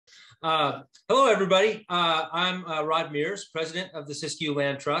Hello, everybody. I'm Rod Mears, president of the Siskiyou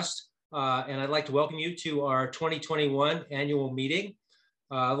Land Trust, and I'd like to welcome you to our 2021 annual meeting.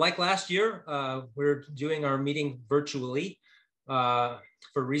 Like last year, we're doing our meeting virtually for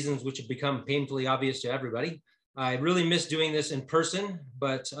reasons which have become painfully obvious to everybody. I really miss doing this in person,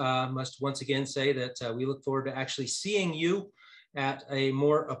 but must once again say that we look forward to actually seeing you at a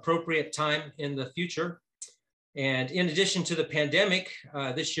more appropriate time in the future. And in addition to the pandemic,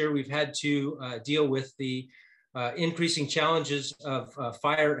 this year we've had to deal with the increasing challenges of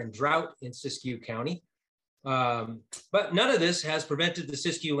fire and drought in Siskiyou County. But none of this has prevented the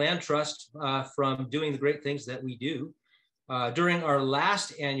Siskiyou Land Trust from doing the great things that we do. During our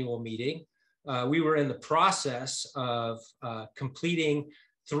last annual meeting, we were in the process of completing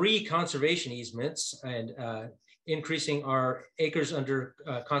 3 conservation easements and increasing our acres under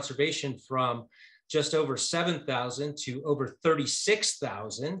conservation from just over 7,000 to over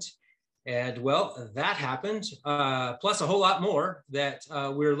 36,000. And well, that happened, plus a whole lot more that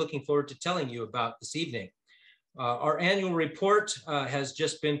we're looking forward to telling you about this evening. Our annual report has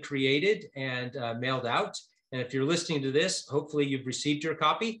just been created and mailed out. And if you're listening to this, hopefully you've received your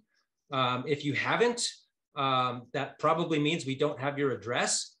copy. If you haven't, that probably means we don't have your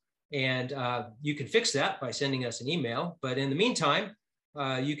address. And you can fix that by sending us an email. But in the meantime,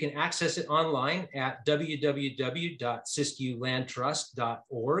 you can access it online at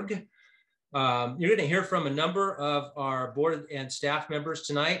www.siskioulandtrust.org. You're going to hear from a number of our board and staff members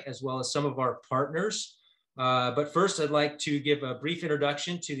tonight, as well as some of our partners. But first, I'd like to give a brief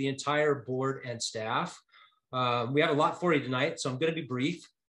introduction to the entire board and staff. We have a lot for you tonight, so I'm going to be brief.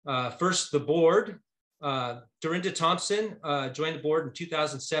 First, the board. Dorinda Thompson joined the board in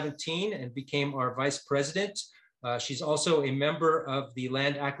 2017 and became our vice president. She's also a member of the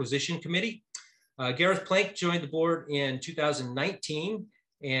Land Acquisition Committee. Gareth Plank joined the board in 2019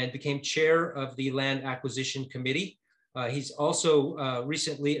 and became chair of the Land Acquisition Committee. He's also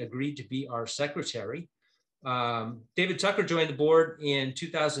recently agreed to be our secretary. David Tucker joined the board in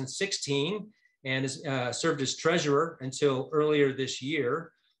 2016 and has served as treasurer until earlier this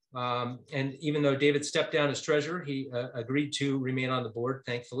year. And even though David stepped down as treasurer, he agreed to remain on the board,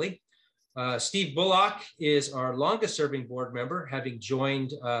 thankfully. Steve Bullock is our longest serving board member, having joined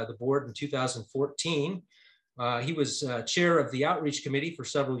the board in 2014. He was chair of the Outreach Committee for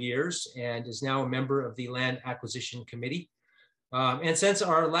several years and is now a member of the Land Acquisition Committee. And since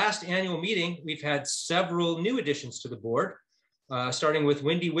our last annual meeting, we've had several new additions to the board, starting with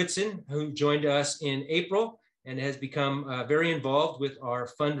Wendy Whitson, who joined us in April and has become very involved with our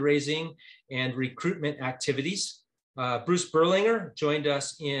fundraising and recruitment activities. Bruce Berlinger joined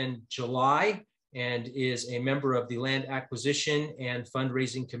us in July and is a member of the Land Acquisition and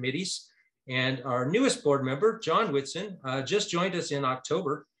Fundraising Committees. And our newest board member, John Whitson, just joined us in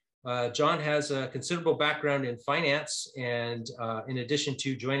October. John has a considerable background in finance and in addition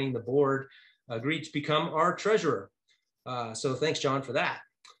to joining the board, agreed to become our treasurer. So thanks, John, for that.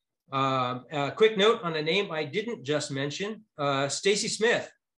 A quick note on a name I didn't just mention, Stacy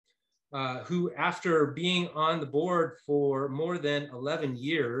Smith. Who, after being on the board for more than 11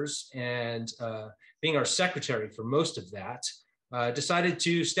 years and being our secretary for most of that, decided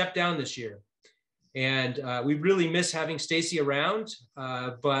to step down this year. And we really miss having Stacy around,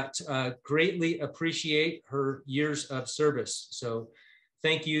 but greatly appreciate her years of service. So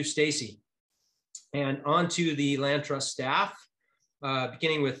thank you, Stacy. And on to the Land Trust staff,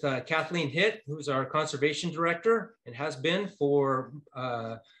 beginning with Kathleen Hitt, who's our conservation director and has been for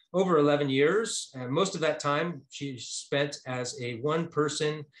over 11 years, and most of that time she spent as a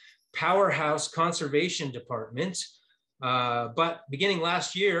one-person powerhouse conservation department. But beginning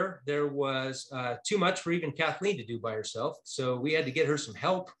last year, there was too much for even Kathleen to do by herself, so we had to get her some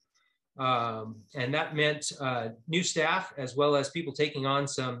help. And that meant new staff, as well as people taking on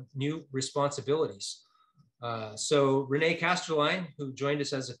some new responsibilities. So Renee Casterline, who joined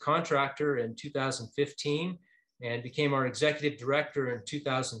us as a contractor in 2015, and became our executive director in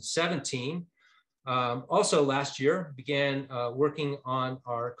 2017. Also last year, began working on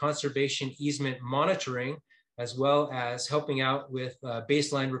our conservation easement monitoring, as well as helping out with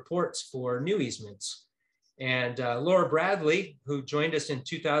baseline reports for new easements. And Laura Bradley, who joined us in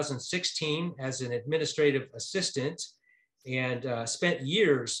 2016 as an administrative assistant and spent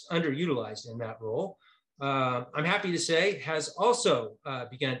years underutilized in that role, I'm happy to say has also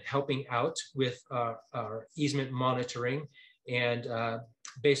begun helping out with our easement monitoring and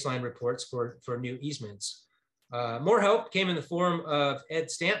baseline reports for new easements. More help came in the form of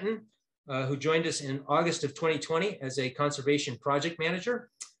Ed Stanton, who joined us in August of 2020 as a conservation project manager.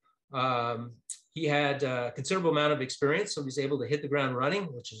 He had a considerable amount of experience, so he was able to hit the ground running,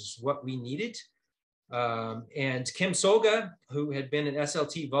 which is what we needed. And Kim Solga, who had been an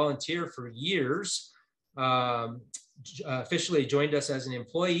SLT volunteer for years, officially joined us as an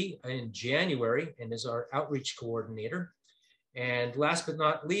employee in January and is our outreach coordinator. And last but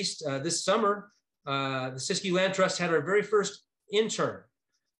not least, this summer, the Siskiyou Land Trust had our very first intern,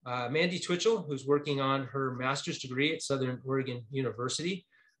 Mandy Twitchell, who's working on her master's degree at Southern Oregon University,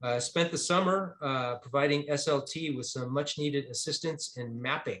 spent the summer providing SLT with some much needed assistance in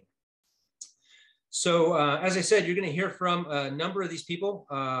mapping. So as I said, you're going to hear from a number of these people.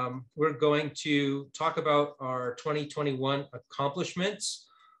 We're going to talk about our 2021 accomplishments,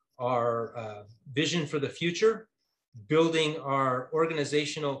 our vision for the future, building our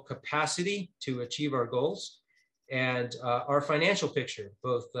organizational capacity to achieve our goals, and our financial picture,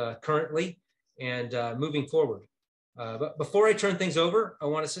 both currently and moving forward. But before I turn things over, I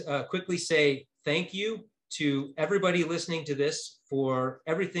want to quickly say thank you to everybody listening to this for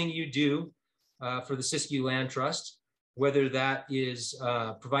everything you do for the Siskiyou Land Trust, whether that is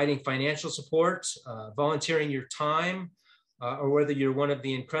providing financial support, volunteering your time, or whether you're one of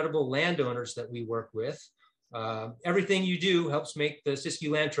the incredible landowners that we work with. Everything you do helps make the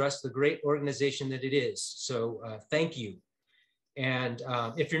Siskiyou Land Trust the great organization that it is. So thank you. And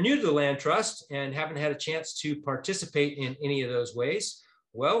if you're new to the Land Trust and haven't had a chance to participate in any of those ways,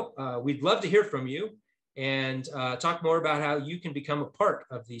 well, we'd love to hear from you and talk more about how you can become a part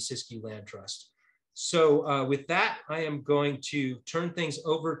of the Siskiyou Land Trust. So with that, I am going to turn things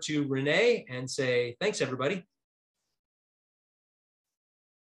over to Renee and say, thanks, everybody.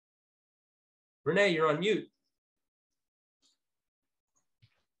 Renee, you're on mute.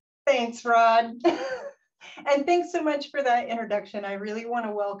 Thanks, Rod. And thanks so much for that introduction. I really want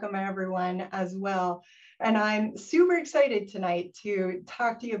to welcome everyone as well. And I'm super excited tonight to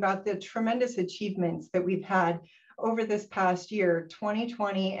talk to you about the tremendous achievements that we've had over this past year.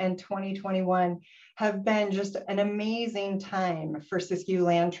 2020 and 2021 have been just an amazing time for Siskiyou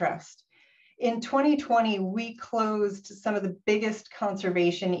Land Trust. In 2020, we closed some of the biggest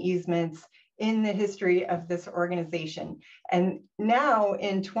conservation easements in the history of this organization. And now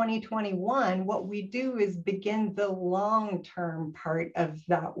in 2021, what we do is begin the long-term part of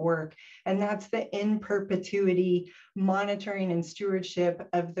that work. And that's the in perpetuity monitoring and stewardship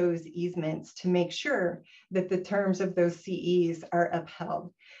of those easements to make sure that the terms of those CEs are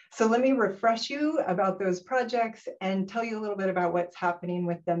upheld. So let me refresh you about those projects and tell you a little bit about what's happening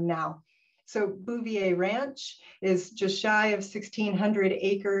with them now. So Bouvier Ranch is just shy of 1,600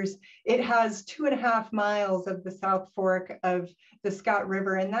 acres. It has 2.5 miles of the South Fork of the Scott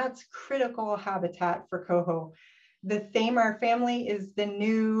River, and that's critical habitat for coho. The Thamar family is the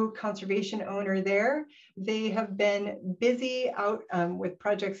new conservation owner there. They have been busy out with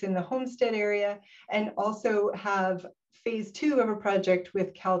projects in the Homestead area and also have phase 2 of a project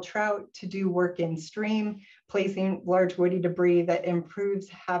with Cal Trout to do work in stream, placing large woody debris that improves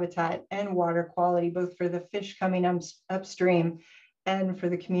habitat and water quality, both for the fish coming upstream and for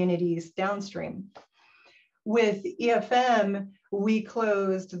the communities downstream. With EFM, we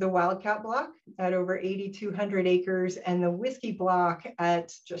closed the Wildcat Block at over 8,200 acres and the Whiskey Block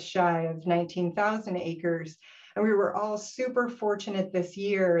at just shy of 19,000 acres. And we were all super fortunate this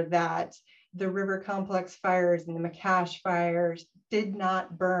year that the River Complex fires and the McCash fires did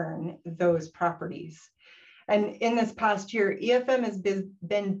not burn those properties. And in this past year, EFM has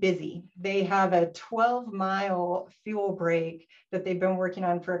been busy. They have a 12-mile fuel break that they've been working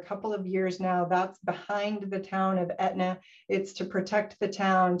on for a couple of years now. That's behind the town of Etna. It's to protect the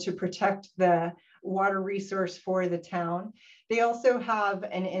town, to protect the water resource for the town. They also have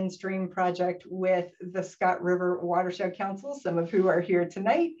an in-stream project with the Scott River Watershed Council, some of who are here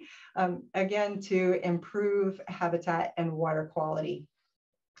tonight, again, to improve habitat and water quality.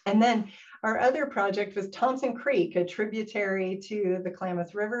 And then our other project was Thompson Creek, a tributary to the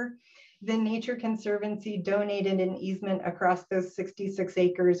Klamath River. The Nature Conservancy donated an easement across those 66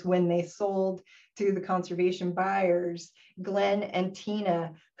 acres when they sold to the conservation buyers, Glenn and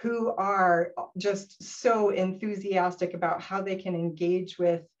Tina, who are just so enthusiastic about how they can engage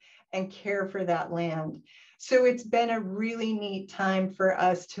with and care for that land. So it's been a really neat time for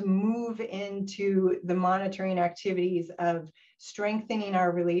us to move into the monitoring activities of strengthening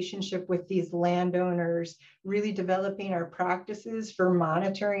our relationship with these landowners, really developing our practices for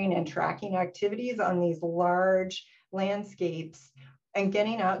monitoring and tracking activities on these large landscapes and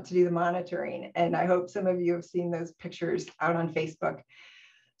getting out to do the monitoring. And I hope some of you have seen those pictures out on Facebook.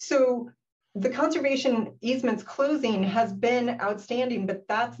 So the conservation easements closing has been outstanding, but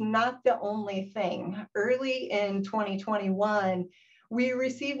that's not the only thing. Early in 2021, we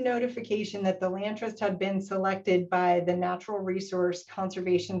received notification that the land trust had been selected by the Natural Resource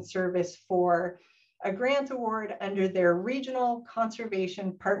Conservation Service for a grant award under their Regional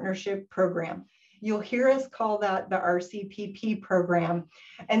Conservation Partnership Program. You'll hear us call that the RCPP program.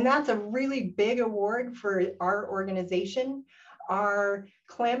 And that's a really big award for our organization. Our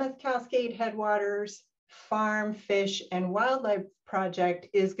Klamath Cascade Headwaters Farm, Fish, and Wildlife project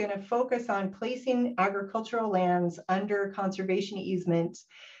is going to focus on placing agricultural lands under conservation easements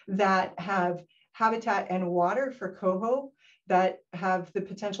that have habitat and water for coho, that have the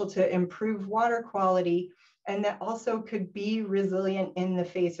potential to improve water quality, and that also could be resilient in the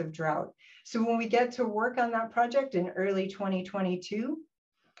face of drought. So when we get to work on that project in early 2022,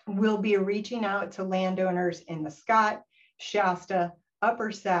 we'll be reaching out to landowners in the Scott, Shasta,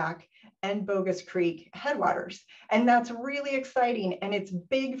 Upper Sac, and Bogus Creek headwaters. And that's really exciting, and it's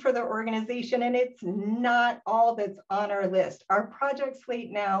big for the organization, and it's not all that's on our list. Our project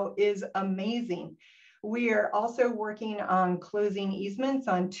slate now is amazing. We are also working on closing easements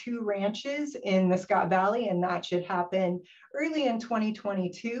on 2 ranches in the Scott Valley, and that should happen early in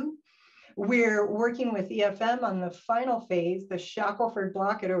 2022. We're working with EFM on the final phase, the Shackelford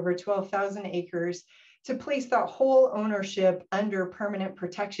block at over 12,000 acres, to place that whole ownership under permanent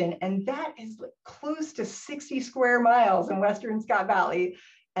protection. And that is close to 60 square miles in Western Scott Valley.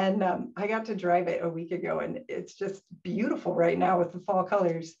 And I got to drive it a week ago, and it's just beautiful right now with the fall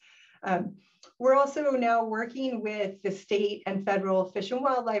colors. We're also now working with the state and federal Fish and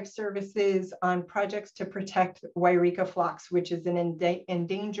Wildlife Services on projects to protect Wairika phlox, which is an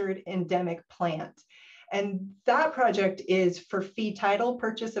endangered endemic plant. And that project is for fee title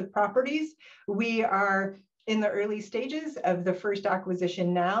purchase of properties. We are in the early stages of the first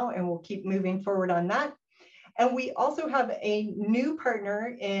acquisition now, and we'll keep moving forward on that. And we also have a new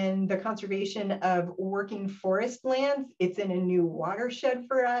partner in the conservation of working forest lands. It's in a new watershed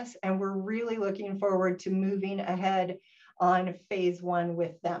for us, and we're really looking forward to moving ahead on phase 1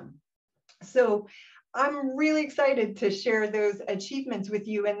 with them. So I'm really excited to share those achievements with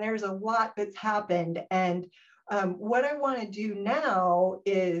you, and there's a lot that's happened. And what I want to do now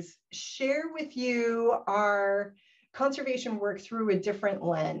is share with you our conservation work through a different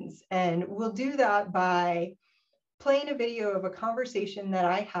lens. And we'll do that by playing a video of a conversation that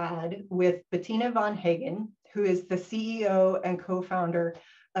I had with Bettina Von Hagen, who is the CEO and co-founder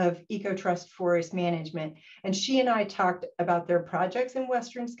of EcoTrust Forest Management. And she and I talked about their projects in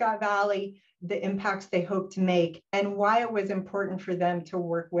Western Scott Valley, the impacts they hope to make, and why it was important for them to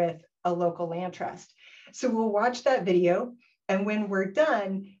work with a local land trust. So we'll watch that video. And when we're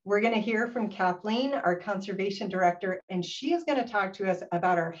done, we're going to hear from Kathleen, our conservation director, and she is going to talk to us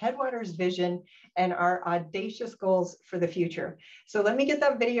about our Headwaters vision and our audacious goals for the future. So let me get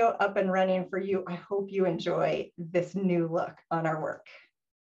that video up and running for you. I hope you enjoy this new look on our work.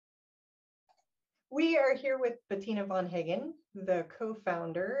 We are here with Bettina Von Hagen, the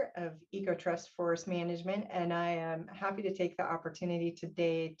co-founder of EcoTrust Forest Management, and I am happy to take the opportunity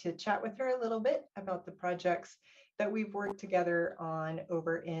today to chat with her a little bit about the projects that we've worked together on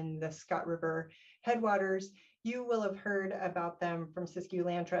over in the Scott River headwaters. You will have heard about them from Siskiyou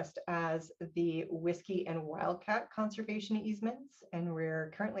Land Trust as the Whiskey and Wildcat conservation easements, and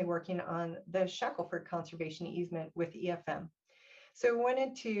we're currently working on the Shackelford conservation easement with EFM. So I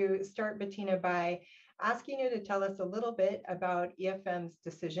wanted to start, Bettina, by asking you to tell us a little bit about EFM's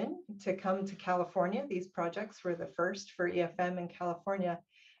decision to come to California. These projects were the first for EFM in California,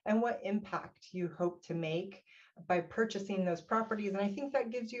 and what impact you hope to make by purchasing those properties. And I think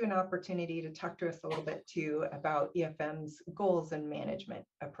that gives you an opportunity to talk to us a little bit too about EFM's goals and management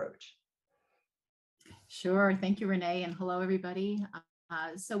approach. Sure. Thank you, Renee, and hello, everybody.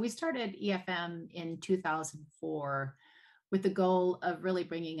 So we started EFM in 2004 with the goal of really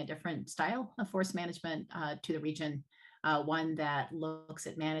bringing a different style of forest management to the region, one that looks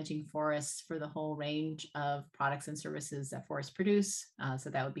at managing forests for the whole range of products and services that forests produce. So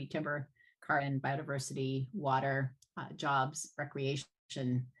that would be timber, carbon, biodiversity, water, jobs, recreation,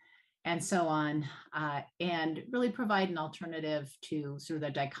 and so on, and really provide an alternative to sort of the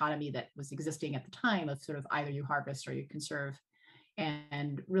dichotomy that was existing at the time of sort of either you harvest or you conserve,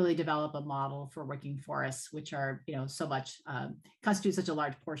 and really develop a model for working forests, which are, so much, constitute such a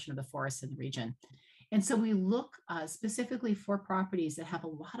large portion of the forests in the region. And so we look specifically for properties that have a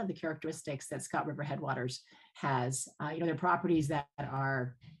lot of the characteristics that Scott River Headwaters has. They're properties that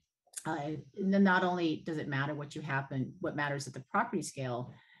are, not only does it matter what matters at the property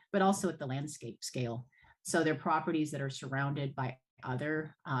scale, but also at the landscape scale. So they're properties that are surrounded by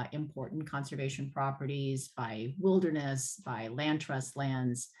other important conservation properties, by wilderness, by land trust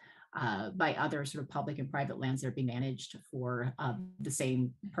lands, by other sort of public and private lands that are being managed for the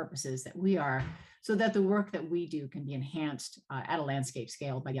same purposes that we are, so that the work that we do can be enhanced at a landscape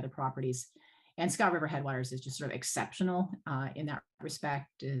scale by the other properties. And Scott River Headwaters is just sort of exceptional in that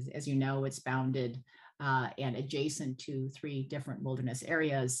respect. As you know, it's bounded and adjacent to 3 different wilderness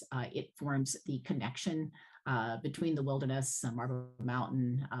areas. It forms the connection between the wilderness, Marble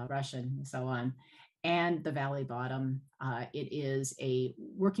Mountain, Rush, and so on, and the valley bottom. It is a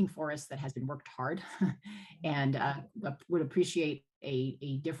working forest that has been worked hard and would appreciate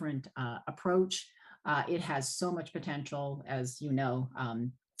a different approach. It has so much potential, as you know,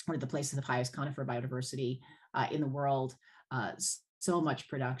 one of the places of highest conifer biodiversity in the world. So much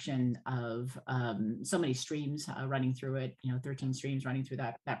production of so many streams running through it, 13 streams running through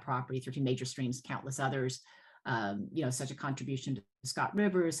that property, 13 major streams, countless others. Such a contribution to the Scott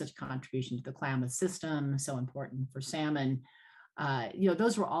River, such a contribution to the Klamath system, so important for salmon.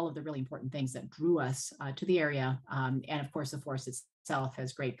 Those were all of the really important things that drew us to the area. And of course, the forest itself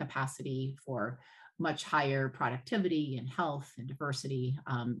has great capacity for much higher productivity and health and diversity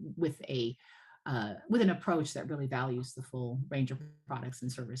with an approach that really values the full range of products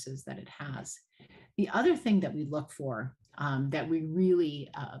and services that it has. The other thing that we look for that we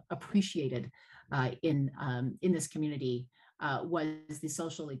really appreciated in this community was the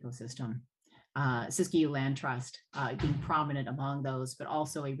social ecosystem. Siskiyou Land Trust being prominent among those, but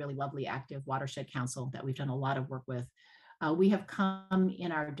also a really lovely active watershed council that we've done a lot of work with. We have come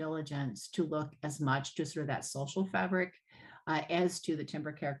in our diligence to look as much to sort of that social fabric as to the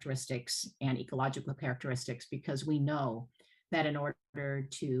timber characteristics and ecological characteristics, because we know that in order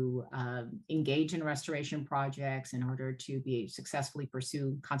to engage in restoration projects, in order to be successfully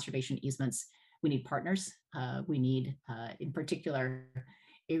pursue conservation easements, we need partners. We need, in particular,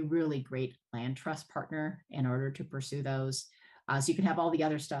 a really great land trust partner in order to pursue those. So you can have all the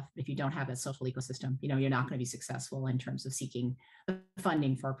other stuff, but if you don't have a social ecosystem, you're not going to be successful in terms of seeking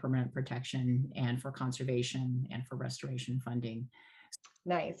funding for permanent protection and for conservation and for restoration funding.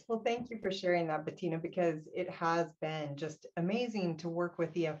 Nice. Well, thank you for sharing that, Bettina, because it has been just amazing to work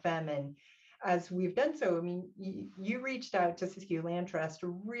with EFM. And as we've done so, I mean, you reached out to Siskiyou Land Trust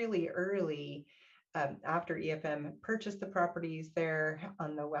really early after EFM purchased the properties there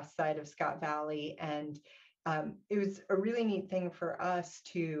on the west side of Scott Valley. And it was a really neat thing for us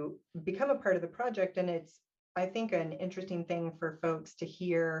to become a part of the project. And it's, I think, an interesting thing for folks to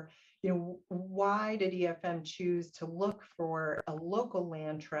hear, why did EFM choose to look for a local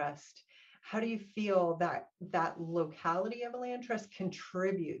land trust? How do you feel that that locality of a land trust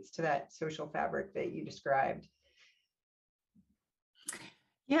contributes to that social fabric that you described?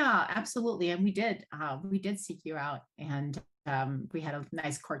 Yeah, absolutely. And we did seek you out, and we had a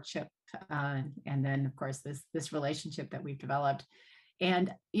nice courtship. And then of course, this relationship that we've developed.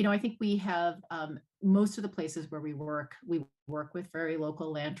 And, I think we have most of the places where we work with very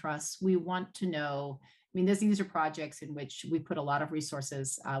local land trusts. We want to know, these are projects in which we put a lot of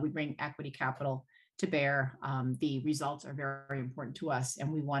resources. We bring equity capital to bear. The results are very, very important to us.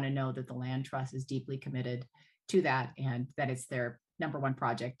 And we want to know that the land trust is deeply committed to that, and that it's their number one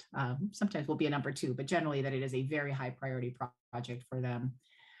project. Sometimes will be a number 2, but generally that it is a very high priority project for them.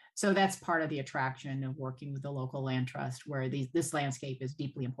 So that's part of the attraction of working with the local land trust, where this landscape is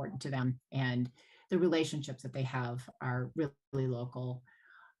deeply important to them, and the relationships that they have are really, really local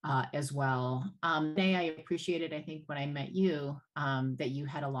as well. I appreciated, I think, when I met you, that you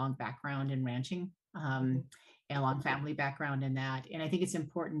had a long background in ranching and a long family background in that. And I think it's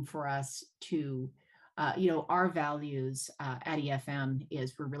important for us to, our values at EFM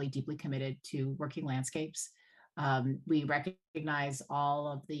is we're really deeply committed to working landscapes. We recognize all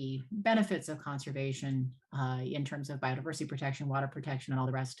of the benefits of conservation in terms of biodiversity protection, water protection, and all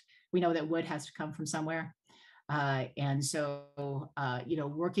the rest. We know that wood has to come from somewhere. And so,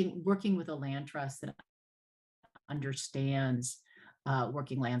 working with a land trust that understands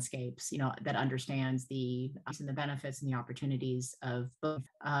working landscapes, that understands the benefits and the opportunities of both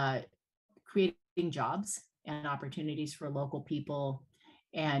creating jobs and opportunities for local people,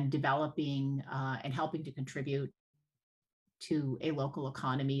 and developing and helping to contribute to a local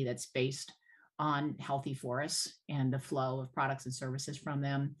economy that's based on healthy forests and the flow of products and services from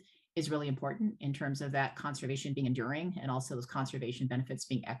them is really important in terms of that conservation being enduring, and also those conservation benefits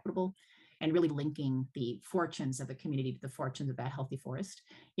being equitable, and really linking the fortunes of the community to the fortunes of that healthy forest,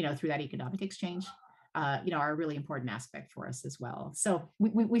 through that economic exchange, are a really important aspect for us as well. So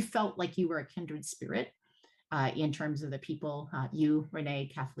we felt like you were a kindred spirit in terms of the people, you, Renee,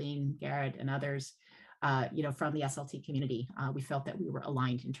 Kathleen, Garrett, and others, from the SLT community. We felt that we were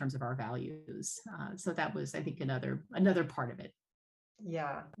aligned in terms of our values. So that was, I think, another part of it.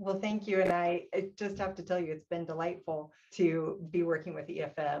 Yeah, well, thank you. And I just have to tell you, it's been delightful to be working with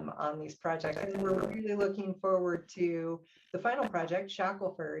EFM on these projects. And we're really looking forward to the final project,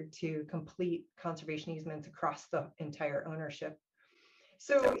 Shackelford, to complete conservation easements across the entire ownership.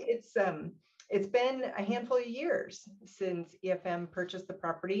 So it's been a handful of years since EFM purchased the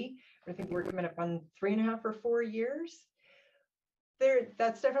property. I think we're coming up on 3.5 or 4 years.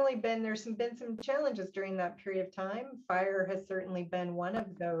 That's definitely there's been some challenges during that period of time. Fire has certainly been one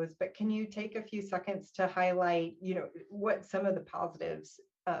of those, but can you take a few seconds to highlight, what some of the positives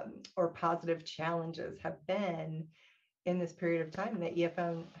or positive challenges have been in this period of time that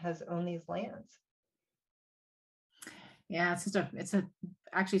EFM has owned these lands? Yeah, it's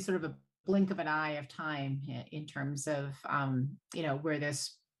actually sort of a blink of an eye of time in terms of where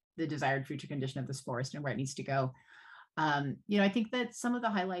the desired future condition of this forest and where it needs to go. I think that some of the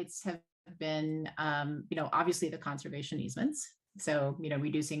highlights have been, obviously the conservation easements. So,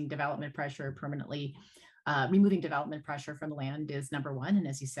 reducing development pressure permanently, removing development pressure from the land is number one. And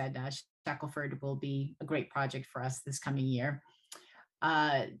as you said, Shackelford will be a great project for us this coming year.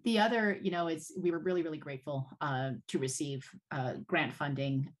 The other, we were really, really grateful to receive grant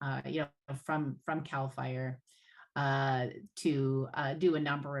funding, from CAL FIRE to do a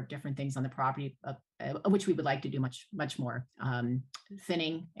number of different things on the property, which we would like to do much more.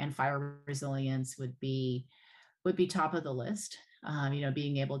 Thinning and fire resilience would be top of the list.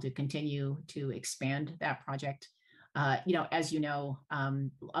 Being able to continue to expand that project. As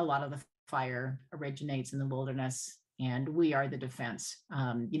a lot of the fire originates in the wilderness, and we are the defense,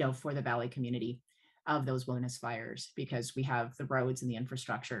 for the Valley community of those wilderness fires, because we have the roads and the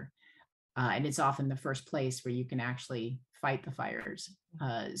infrastructure. And it's often the first place where you can actually fight the fires.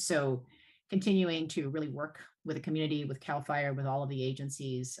 So continuing to really work with the community, with CAL FIRE, with all of the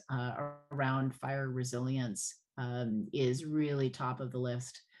agencies around fire resilience is really top of the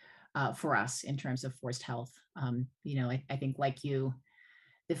list for us in terms of forest health. I think, like you,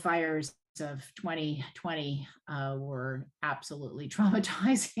 the fires of 2020 were absolutely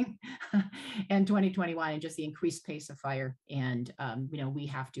traumatizing, and 2021, and just the increased pace of fire. And we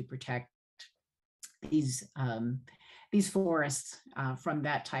have to protect these forests from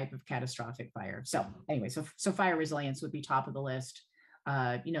that type of catastrophic fire. So anyway, so fire resilience would be top of the list.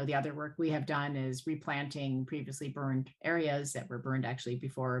 The other work we have done is replanting previously burned areas that were burned actually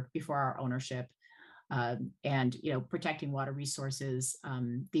before our ownership. And protecting water resources.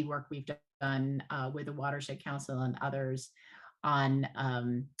 The work we've done with the Watershed Council and others on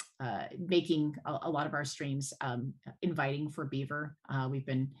making a lot of our streams inviting for beaver. We've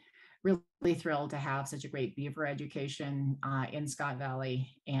been really thrilled to have such a great beaver education in Scott Valley,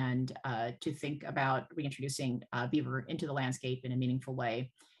 and to think about reintroducing beaver into the landscape in a meaningful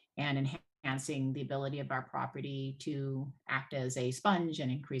way, and enhancing the ability of our property to act as a sponge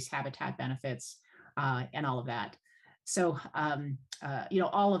and increase habitat benefits. And all of that. So,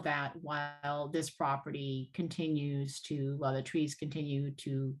 all of that while this property continues while the trees continue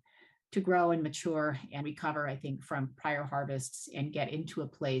to grow and mature and recover, I think, from prior harvests, and get into a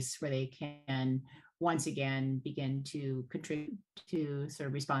place where they can once again begin to contribute to sort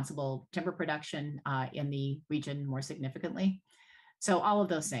of responsible timber production in the region more significantly. So all of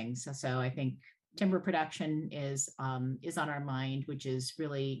those things. So I think timber production is on our mind, which is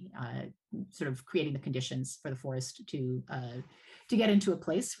really sort of creating the conditions for the forest to get into a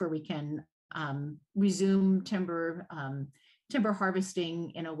place where we can resume timber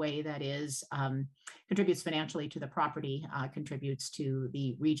harvesting in a way that is contributes financially to the property, contributes to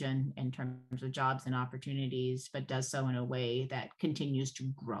the region in terms of jobs and opportunities, but does so in a way that continues to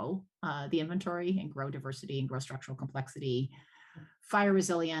grow the inventory and grow diversity and grow structural complexity, fire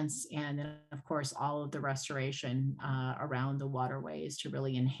resilience, and then of course all of the restoration around the waterways to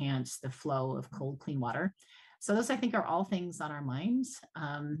really enhance the flow of cold, clean water. So those, I think, are all things on our minds.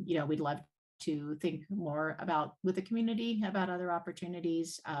 We'd love to think more about with the community about other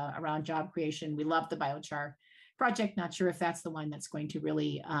opportunities around job creation. We love the biochar project. Not sure if that's the one that's going to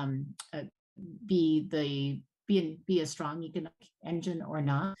really be a strong economic engine or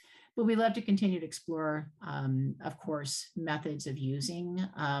not. But we love to continue to explore, of course, methods of using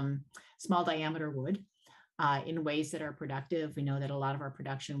small diameter wood in ways that are productive. We know that a lot of our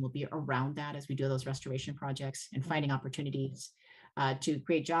production will be around that as we do those restoration projects, and finding opportunities to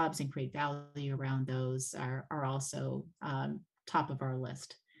create jobs and create value around those are also top of our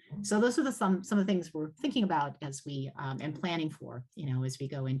list. So those are some of the things we're thinking about as we and planning for, as we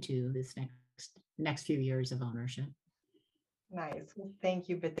go into this next few years of ownership. Nice. Well, thank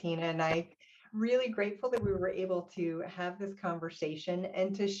you, Bettina. And I really grateful that we were able to have this conversation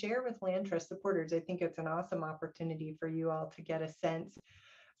and to share with Land Trust supporters. I think it's an awesome opportunity for you all to get a sense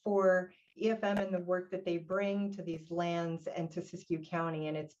for EFM and the work that they bring to these lands and to Siskiyou County.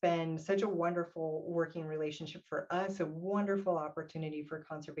 And it's been such a wonderful working relationship for us, a wonderful opportunity for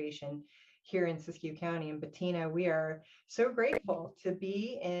conservation here in Siskiyou County. And Bettina, we are so grateful to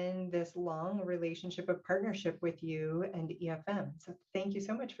be in this long relationship of partnership with you and EFM. So thank you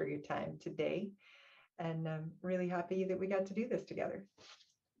so much for your time today. And I'm really happy that we got to do this together.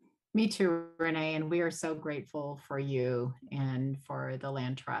 Me too, Renee, and we are so grateful for you and for the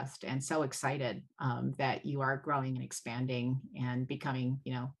Land Trust, and so excited that you are growing and expanding and becoming,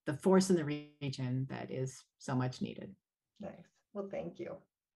 the force in the region that is so much needed. Nice. Well, thank you.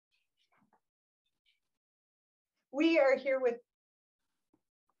 We are here with.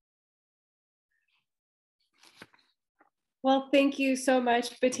 Well, thank you so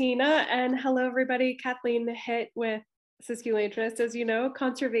much, Bettina, and hello, everybody. Kathleen Hitt with Siskiyou Land Trust, as you know,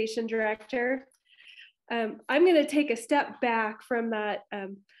 Conservation Director. I'm going to take a step back from that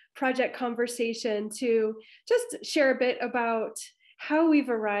project conversation to just share a bit about how we've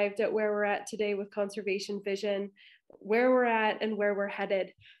arrived at where we're at today with conservation vision, where we're at and where we're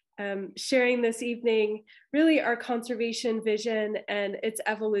headed. Sharing this evening really our conservation vision and its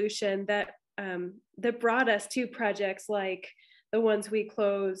evolution that brought us to projects like the ones we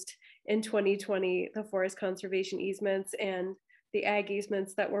closed in 2020, the forest conservation easements and the ag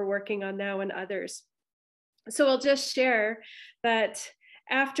easements that we're working on now and others. So I'll just share that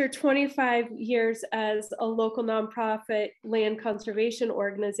after 25 years as a local nonprofit land conservation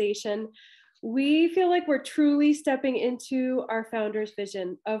organization, we feel like we're truly stepping into our founder's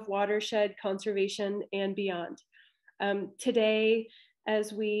vision of watershed conservation and beyond. Today,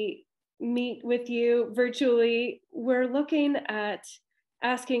 as we meet with you virtually, we're looking at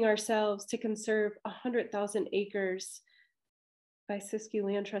asking ourselves to conserve 100,000 acres by Siskiyou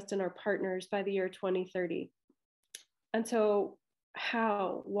Land Trust and our partners by the year 2030. And so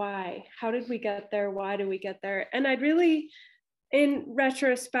how, why, how did we get there? Why did we get there? And I'd really, in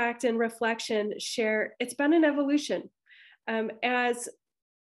retrospect and reflection, share it's been an evolution. As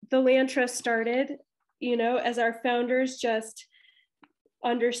the Land Trust started, as our founders just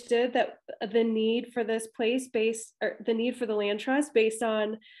understood that the need for this place the need for the Land Trust based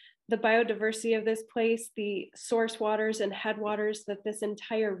on the biodiversity of this place, the source waters and headwaters that this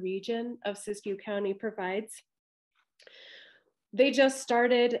entire region of Siskiyou County provides. They just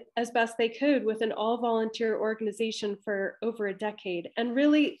started as best they could with an all-volunteer organization for over a decade, and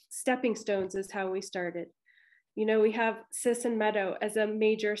really stepping stones is how we started. We have Sisson Meadow as a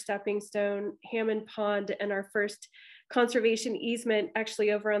major stepping stone, Hammond Pond, and our first conservation easement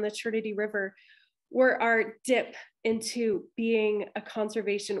actually over on the Trinity River were our dip into being a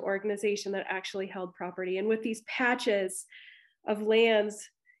conservation organization that actually held property. And with these patches of lands,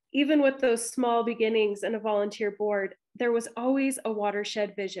 even with those small beginnings and a volunteer board, there was always a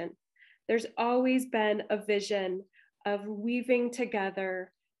watershed vision. There's always been a vision of weaving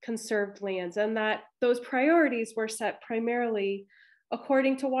together conserved lands, and that those priorities were set primarily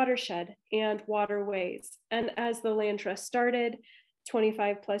according to watershed and waterways. And as the Land Trust started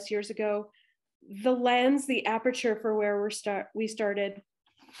 25 plus years ago, the lens, the aperture for where we started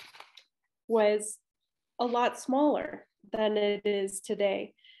was a lot smaller than it is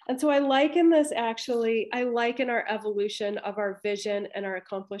today. And so I liken our evolution of our vision and our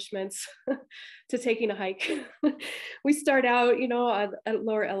accomplishments to taking a hike. We start out, at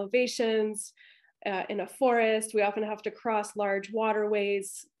lower elevations, in a forest. We often have to cross large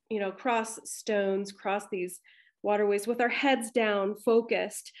waterways, cross stones, cross these waterways with our heads down,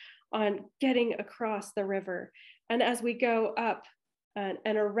 focused on getting across the river. And as we go up and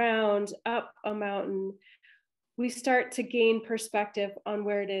around, up a mountain, we start to gain perspective on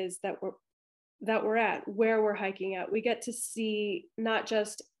where it is that we're at, where we're hiking at. We get to see not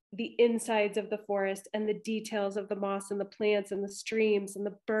just the insides of the forest and the details of the moss and the plants and the streams and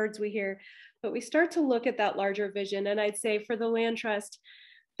the birds we hear, but we start to look at that larger vision. And I'd say for the Land Trust,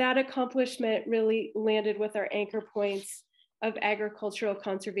 that accomplishment really landed with our anchor points of agricultural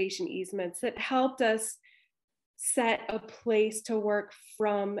conservation easements that helped us set a place to work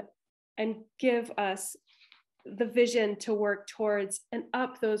from and give us the vision to work towards and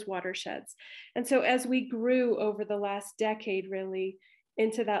up those watersheds. And so as we grew over the last decade, really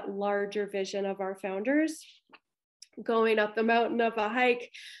into that larger vision of our founders, going up the mountain of a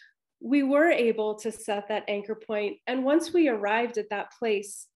hike, we were able to set that anchor point. And once we arrived at that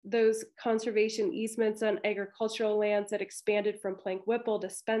place, those conservation easements on agricultural lands that expanded from Plank Whipple to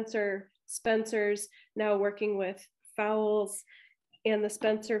Spencer's, now working with Fowles, and the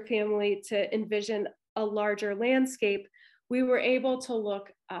Spencer family to envision a larger landscape, we were able to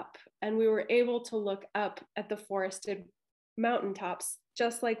look up, and we were able to look up at the forested mountaintops,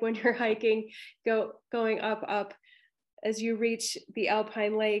 just like when you're hiking, going up as you reach the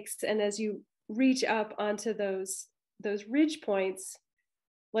alpine lakes, and as you reach up onto those ridge points,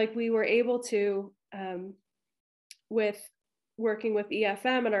 like we were able to with working with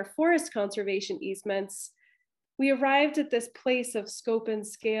EFM and our forest conservation easements. We arrived at this place of scope and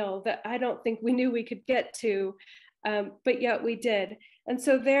scale that I don't think we knew we could get to, but yet we did. And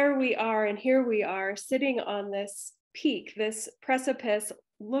so there we are, and here we are sitting on this peak, this precipice,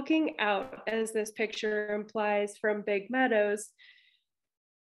 looking out, as this picture implies, from big meadows.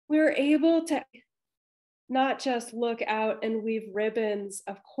 We were able to not just look out and weave ribbons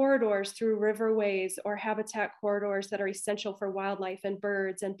of corridors through riverways or habitat corridors that are essential for wildlife and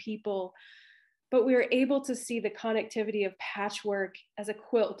birds and people, but we were able to see the connectivity of patchwork as a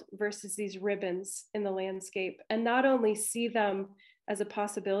quilt versus these ribbons in the landscape, and not only see them as a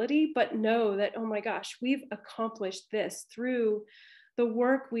possibility, but know that, oh my gosh, we've accomplished this through the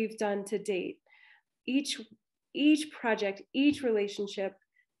work we've done to date. Each project, each relationship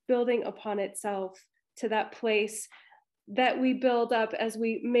building upon itself to that place that we build up as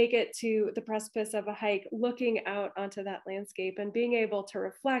we make it to the precipice of a hike, looking out onto that landscape and being able to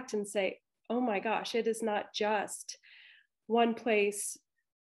reflect and say, oh my gosh, it is not just one place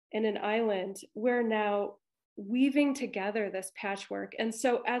in an island. We're now weaving together this patchwork. And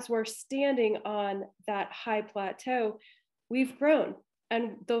so as we're standing on that high plateau, we've grown,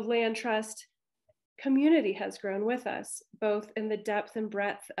 and the land trust community has grown with us, both in the depth and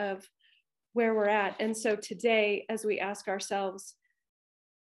breadth of where we're at. And so today, as we ask ourselves,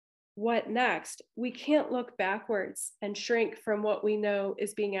 what next? We can't look backwards and shrink from what we know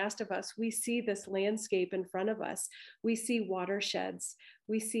is being asked of us. We see this landscape in front of us. We see watersheds.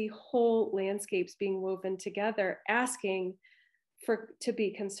 We see whole landscapes being woven together, asking to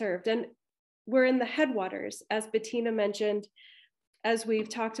be conserved. And we're in the headwaters, as Bettina mentioned, as we've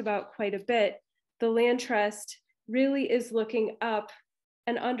talked about quite a bit. The land trust really is looking up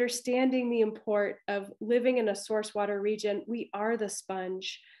and understanding the import of living in a source water region. We are the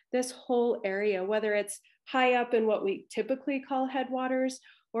sponge. This whole area, whether it's high up in what we typically call headwaters,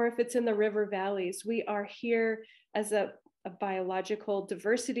 or if it's in the river valleys, we are here as a biological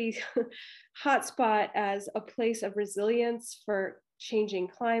diversity hotspot, as a place of resilience for changing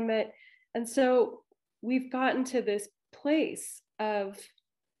climate. And so we've gotten to this place of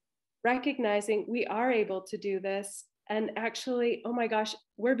recognizing we are able to do this. And actually, oh my gosh,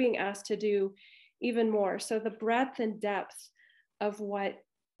 we're being asked to do even more. So the breadth and depth of what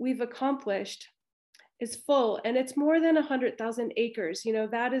we've accomplished is full, and it's more than 100,000 acres. You know,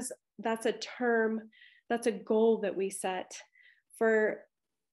 that's a term, that's a goal that we set for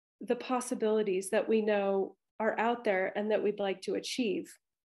the possibilities that we know are out there and that we'd like to achieve.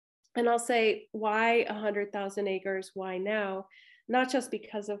 And I'll say, why 100,000 acres? Why now? Not just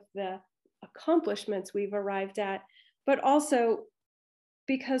because of the accomplishments we've arrived at, but also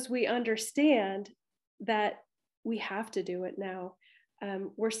because we understand that we have to do it now.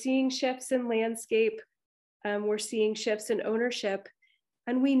 We're seeing shifts in landscape, we're seeing shifts in ownership,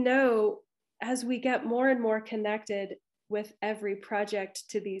 and we know as we get more and more connected with every project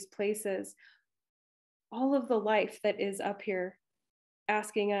to these places, all of the life that is up here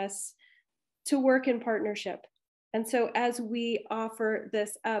asking us to work in partnership. And so as we offer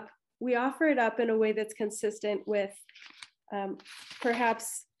this up, we offer it up in a way that's consistent with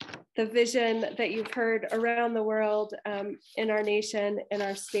perhaps the vision that you've heard around the world, in our nation, in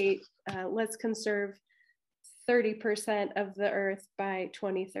our state. Let's conserve 30% of the earth by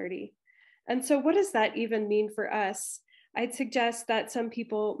 2030. And so what does that even mean for us? I'd suggest that some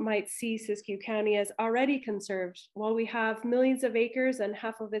people might see Siskiyou County as already conserved, while we have millions of acres and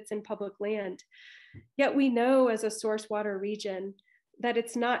half of it's in public land. Yet we know as a source water region that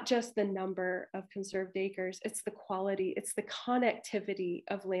it's not just the number of conserved acres, it's the quality, it's the connectivity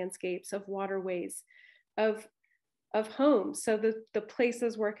of landscapes, of waterways, of homes. So the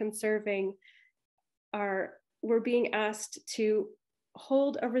places we're conserving we're being asked to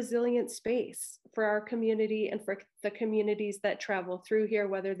hold a resilient space for our community and for the communities that travel through here,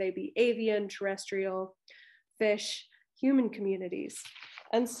 whether they be avian, terrestrial, fish, human communities.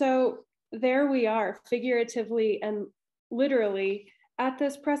 And so there we are, figuratively and literally, at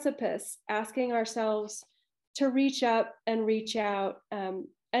this precipice, asking ourselves to reach up and reach out,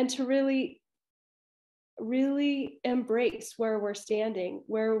 and to really, really embrace where we're standing,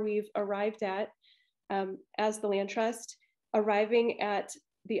 where we've arrived at as the Land Trust, arriving at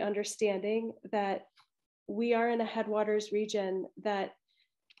the understanding that we are in a headwaters region that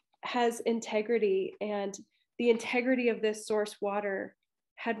has integrity, and the integrity of this source water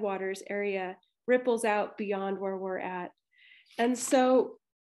headwaters area ripples out beyond where we're at. And so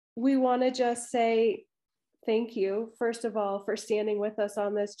we want to just say thank you, first of all, for standing with us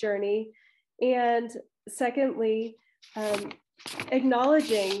on this journey. And secondly,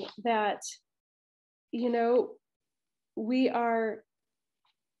 acknowledging that, you know, we are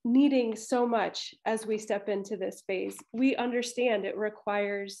needing so much as we step into this phase. We understand it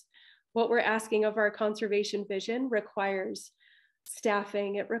requires, what we're asking of our conservation vision requires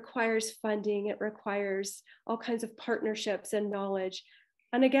staffing, it requires funding, it requires all kinds of partnerships and knowledge.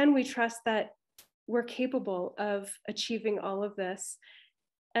 And again, we trust that we're capable of achieving all of this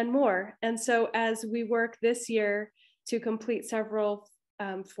and more. And so as we work this year to complete several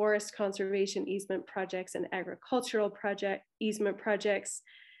forest conservation easement projects and agricultural easement projects,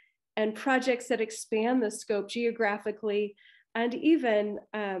 and projects that expand the scope geographically, and even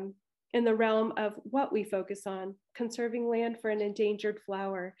in the realm of what we focus on, conserving land for an endangered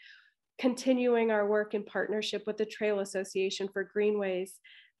flower, continuing our work in partnership with the Trail Association for Greenways.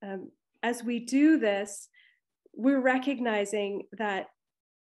 As we do this, we're recognizing that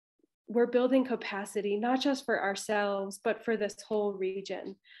we're building capacity, not just for ourselves, but for this whole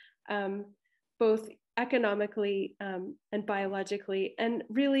region, both economically and biologically, and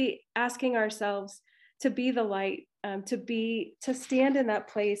really asking ourselves to be the light, to stand in that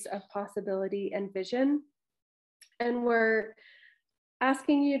place of possibility and vision. And we're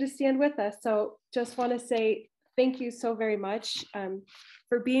asking you to stand with us. So just want to say thank you so very much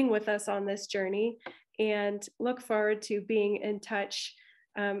for being with us on this journey, and look forward to being in touch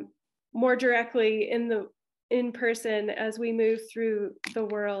more directly in person as we move through the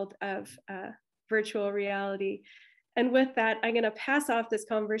world of virtual reality. And with that, I'm going to pass off this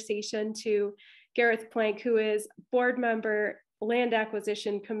conversation to Gareth Plank, who is board member, Land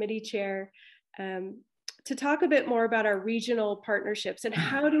Acquisition Committee Chair, to talk a bit more about our regional partnerships and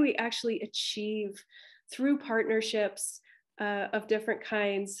how do we actually achieve through partnerships of different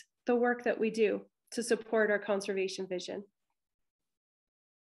kinds, the work that we do to support our conservation vision.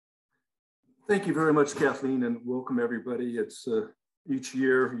 Thank you very much, Kathleen, and welcome everybody. It's each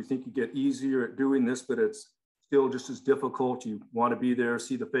year you think you get easier at doing this, but it's still just as difficult. You want to be there,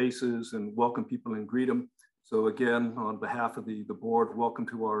 see the faces, and welcome people and greet them. So again, on behalf of the board, welcome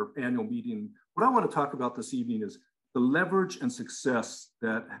to our annual meeting. What I want to talk about this evening is the leverage and success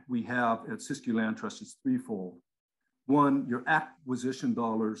that we have at Siskiyou Land Trust is threefold. One, your acquisition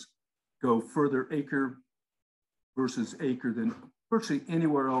dollars go further acre versus acre than virtually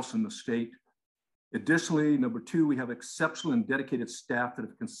anywhere else in the state. Additionally, number two, we have exceptional and dedicated staff that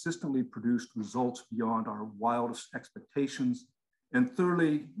have consistently produced results beyond our wildest expectations. And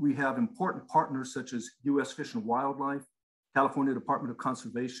thirdly, we have important partners such as U.S. Fish and Wildlife, California Department of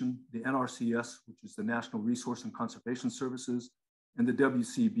Conservation, the NRCS, which is the National Resource and Conservation Services, and the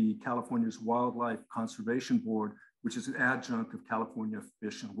WCB, California's Wildlife Conservation Board, which is an adjunct of California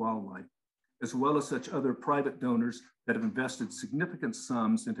Fish and Wildlife, as well as such other private donors that have invested significant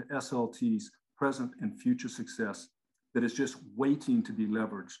sums into SLT's present and future success that is just waiting to be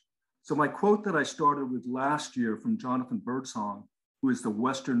leveraged. So my quote that I started with last year from Jonathan Birdsong, who is the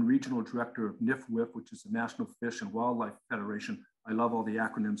Western Regional Director of NIFWIF, which is the National Fish and Wildlife Federation. I love all the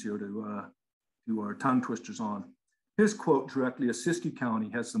acronyms here to our tongue twisters on. His quote directly is, Siskiyou County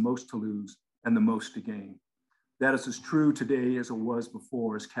has the most to lose and the most to gain. That is as true today as it was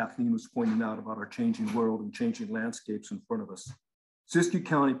before, as Kathleen was pointing out about our changing world and changing landscapes in front of us. Siskiyou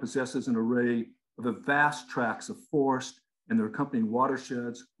County possesses an array of a vast tracts of forest and their accompanying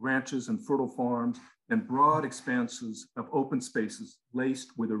watersheds, ranches, and fertile farms, and broad expanses of open spaces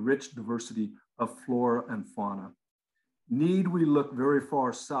laced with a rich diversity of flora and fauna. Need we look very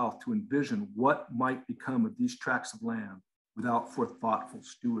far south to envision what might become of these tracts of land without for thoughtful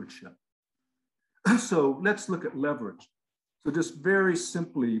stewardship? So let's look at leverage. So just very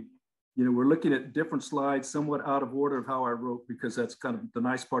simply, we're looking at different slides, somewhat out of order of how I wrote, because that's kind of the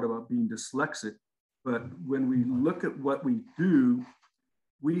nice part about being dyslexic. But when we look at what we do,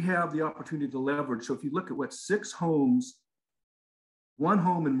 we have the opportunity to leverage. So if you look at what 6 homes, one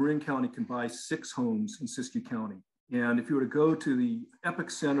home in Marin County can buy 6 homes in Siskiyou County. And if you were to go to the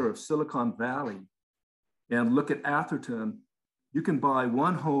epicenter of Silicon Valley and look at Atherton, you can buy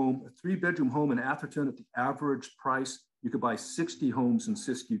one home, a 3-bedroom home in Atherton at the average price. You could buy 60 homes in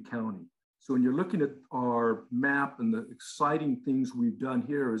Siskiyou County. So when you're looking at our map and the exciting things we've done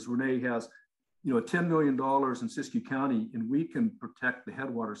here is Renee has, $10 million in Siskiyou County, and we can protect the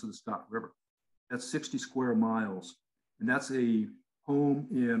headwaters of the Scott River. That's 60 square miles. And that's a home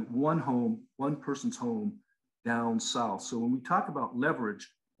in one person's home down south. So when we talk about leverage,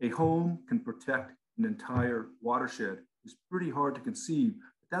 a home can protect an entire watershed. It's pretty hard to conceive,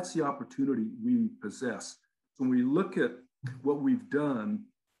 but that's the opportunity we possess. So when we look at what we've done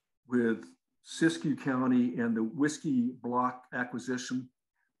with Siskiyou County and the whiskey block acquisition,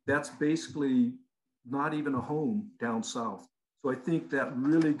 that's basically not even a home down south. So I think that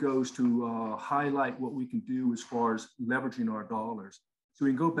really goes to highlight what we can do as far as leveraging our dollars. So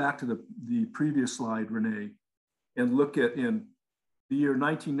we can go back to the previous slide, Renee, and look at in the year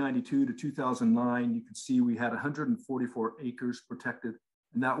 1992 to 2009, you can see we had 144 acres protected,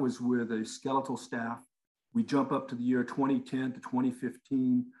 and that was with a skeletal staff. We jump up to the year 2010 to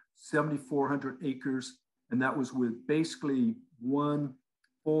 2015, 7,400 acres, and that was with basically one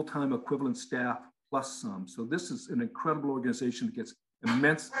full-time equivalent staff plus some. So this is an incredible organization that gets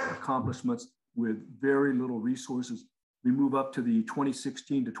immense accomplishments with very little resources. We move up to the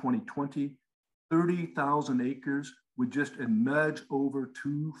 2016 to 2020, 30,000 acres with just a nudge over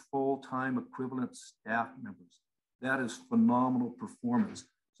 2 full-time equivalent staff members. That is phenomenal performance.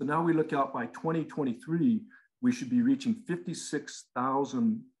 So now we look out by 2023, we should be reaching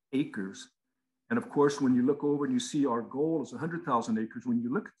 56,000 acres. And of course, when you look over and you see our goal is 100,000 acres, when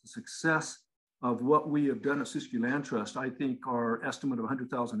you look at the success of what we have done at Siskiyou Land Trust, I think our estimate of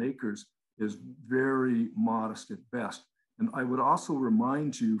 100,000 acres is very modest at best. And I would also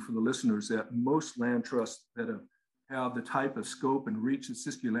remind you for the listeners that most land trusts that have the type of scope and reach that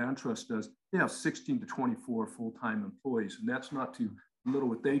Siskiyou Land Trust does, they have 16 to 24 full-time employees. And that's not too little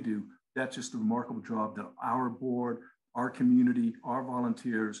what they do. That's just a remarkable job that our board, our community, our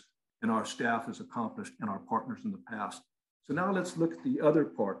volunteers, and our staff has accomplished and our partners in the past. So now let's look at the other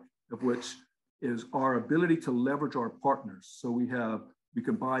part of which is our ability to leverage our partners. So we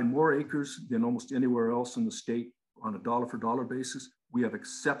can buy more acres than almost anywhere else in the state on a dollar for dollar basis. We have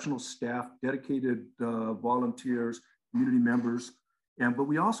exceptional staff, dedicated volunteers, community members, but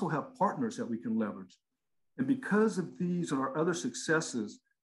we also have partners that we can leverage. And because of these and our other successes,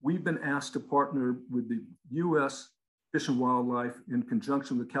 we've been asked to partner with the U.S. Fish and Wildlife in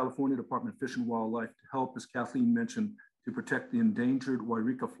conjunction with the California Department of Fish and Wildlife to help, as Kathleen mentioned, to protect the endangered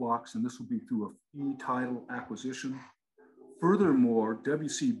Wairika flocks, and this will be through a fee title acquisition. Furthermore,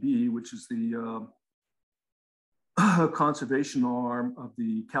 WCB, which is the conservation arm of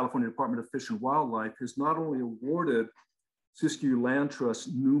the California Department of Fish and Wildlife, has not only awarded Siskiyou Land Trust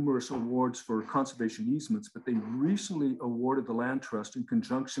numerous awards for conservation easements, but they recently awarded the Land Trust in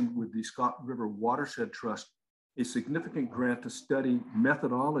conjunction with the Scott River Watershed Trust a significant grant to study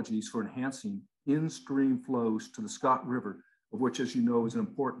methodologies for enhancing in-stream flows to the Scott River, of which, as you know, is an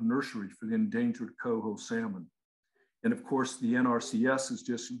important nursery for the endangered coho salmon. And of course, the NRCS has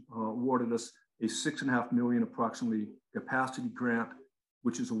just awarded us a $6.5 million approximately capacity grant,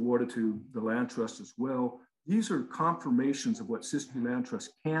 which is awarded to the Land Trust as well. These are confirmations of what Siskiyou Land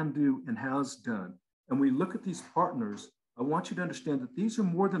Trust can do and has done. And we look at these partners, I want you to understand that these are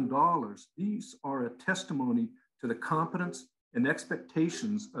more than dollars. These are a testimony to the competence and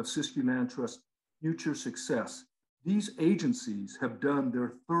expectations of Siskiyou Land Trust's future success. These agencies have done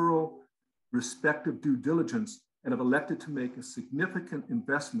their thorough respective due diligence and have elected to make a significant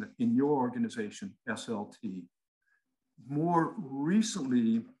investment in your organization, SLT. More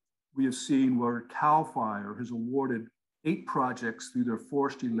recently, we have seen where CAL FIRE has awarded 8 projects through their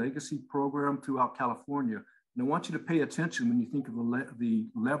Forestry Legacy program throughout California. And I want you to pay attention when you think of the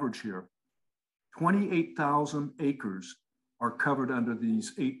leverage here. 28,000 acres are covered under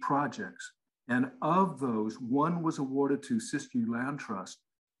these 8 projects. And of those, 1 was awarded to Siskiyou Land Trust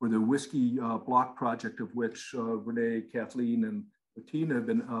for the whiskey block project, of which Renee, Kathleen, and Bettina have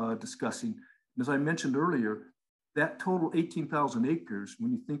been discussing. And as I mentioned earlier, that total 18,000 acres,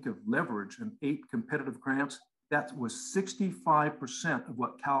 when you think of leverage and 8 competitive grants, that was 65% of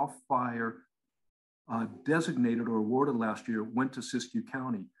what CAL FIRE designated or awarded last year went to Siskiyou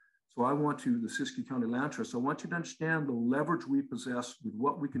County. So I want to, the Siskiyou County Land Trust, I want you to understand the leverage we possess with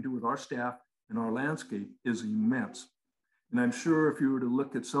what we can do with our staff and our landscape is immense. And I'm sure if you were to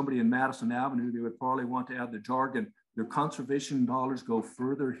look at somebody in Madison Avenue, they would probably want to add the jargon, their conservation dollars go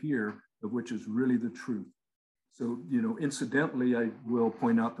further here, of which is really the truth. So, you know, incidentally, I will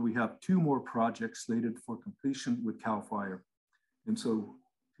point out that we have 2 more projects slated for completion with CAL FIRE. And so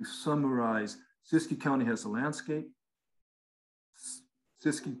to summarize, Siskiyou County has the landscape,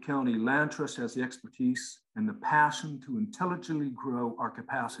 Siskiyou County Land Trust has the expertise and the passion to intelligently grow our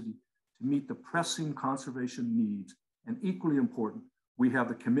capacity to meet the pressing conservation needs. And equally important, we have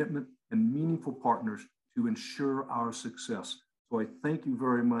the commitment and meaningful partners to ensure our success. So I thank you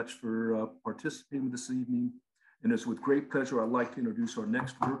very much for participating this evening. And it's with great pleasure I'd like to introduce our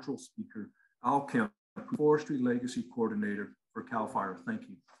next virtual speaker, Al Kemp, Forestry Legacy Coordinator for CAL FIRE. Thank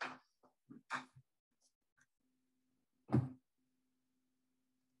you.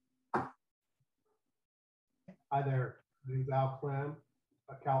 Hi there, this is Al Clem,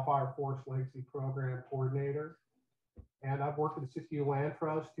 a CAL FIRE Forest Legacy Program Coordinator. And I've worked at the Siskiyou Land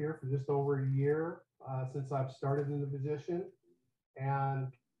Trust here for just over a year since I've started in the position. And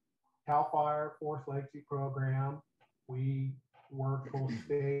CAL FIRE Forest Legacy Program, we work both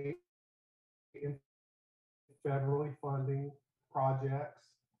state and federally funding projects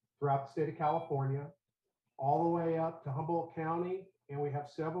throughout the state of California, all the way up to Humboldt County. And we have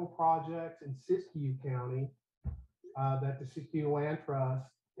several projects in Siskiyou County that the Siskiyou Land Trust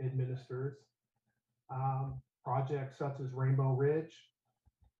administers. Projects such as Rainbow Ridge,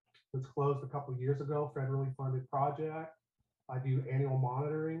 which closed a couple of years ago, federally funded project. I do annual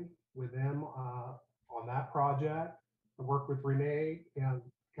monitoring with them on that project. I work with Renee and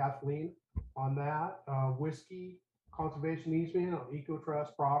Kathleen on that. Whiskey conservation easement on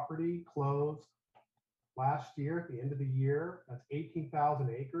EcoTrust property closed last year at the end of the year. That's 18,000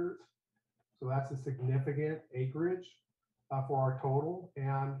 acres. So that's a significant acreage for our total.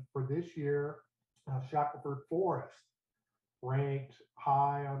 And for this year, Shackelford Forest ranked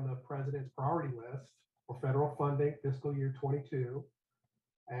high on the president's priority list for federal funding fiscal year 22.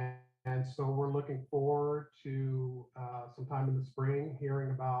 And so we're looking forward to sometime in the spring hearing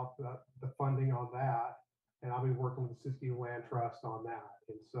about the funding on that. And I'll be working with the Siskiyou Land Trust on that.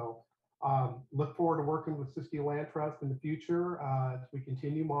 And so look forward to working with Siskiyou Land Trust in the future as we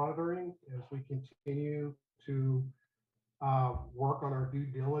continue monitoring, as we continue to work on our due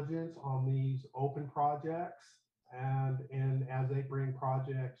diligence on these open projects, and as they bring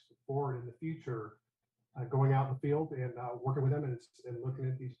projects forward in the future, going out in the field and working with them and looking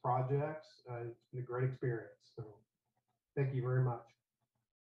at these projects. It's been a great experience. So thank you very much.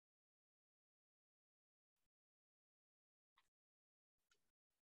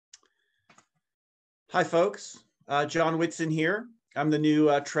 Hi, folks. John Whitson here. I'm the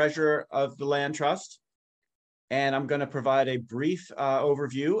new treasurer of the Land Trust, and I'm going to provide a brief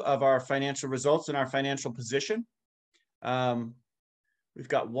overview of our financial results and our financial position. We've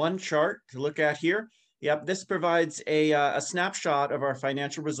got one chart to look at here. Yep, this provides a snapshot of our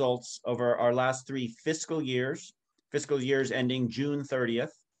financial results over our last 3 fiscal years ending June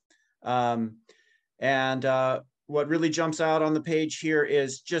 30th. What really jumps out on the page here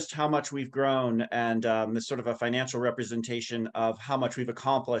is just how much we've grown, and this sort of a financial representation of how much we've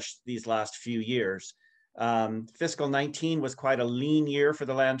accomplished these last few years. Fiscal 19 was quite a lean year for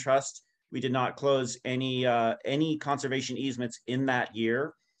the Land Trust. We did not close any conservation easements in that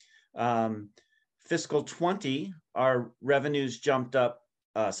year. Fiscal 20, our revenues jumped up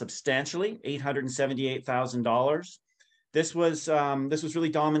substantially, $878,000. This was really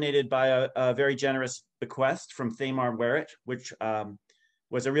dominated by a very generous bequest from Thamar Werrett, which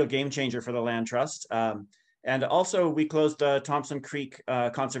was a real game changer for the Land Trust. And also we closed the Thompson Creek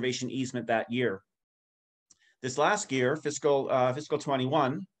conservation easement that year. This last year, fiscal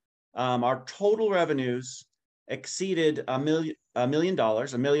 21, our total revenues exceeded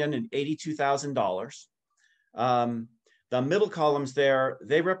 $1,082,000. The middle columns there,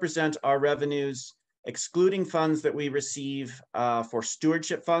 they represent our revenues excluding funds that we receive for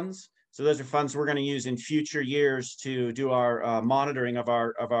stewardship funds. So those are funds we're going to use in future years to do our monitoring of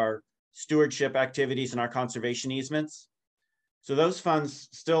our stewardship activities and our conservation easements. So those funds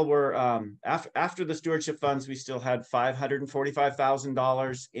still were, after the stewardship funds, we still had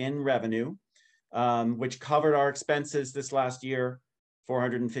 $545,000 in revenue, which covered our expenses this last year,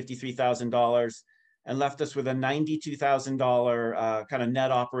 $453,000, and left us with a $92,000 kind of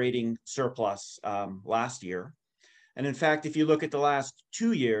net operating surplus last year. And in fact, if you look at the last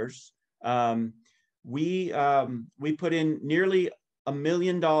 2 years, we put in nearly $1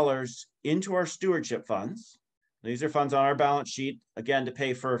 million into our stewardship funds. These are funds on our balance sheet, again, to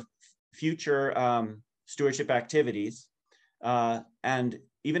pay for future stewardship activities. And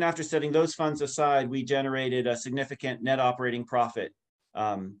even after setting those funds aside, we generated a significant net operating profit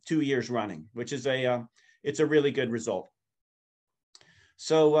 2 years running, which is it's a really good result.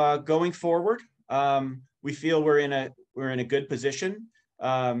 So going forward, we feel we're in a good position.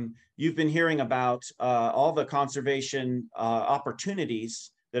 You've been hearing about all the conservation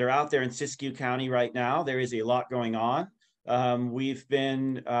opportunities that are out there in Siskiyou County right now. There is a lot going on. We've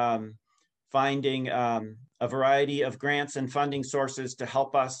been finding a variety of grants and funding sources to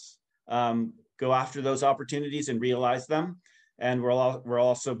help us go after those opportunities and realize them. And we'll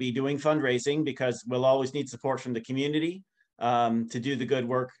also be doing fundraising because we'll always need support from the community to do the good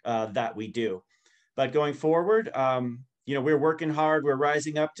work that we do. But going forward, you know, we're working hard. We're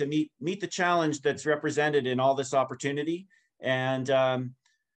rising up to meet the challenge that's represented in all this opportunity. And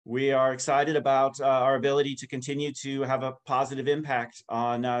we are excited about our ability to continue to have a positive impact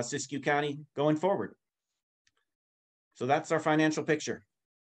on Siskiyou County going forward. So that's our financial picture.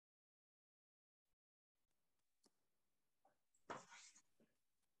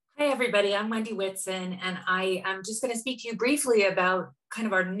 Hi, everybody. I'm Wendy Whitson, and I am just going to speak to you briefly about kind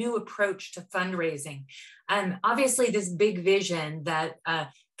of our new approach to fundraising. Obviously, this big vision that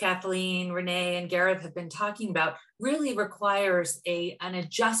Kathleen, Renee, and Gareth have been talking about really requires an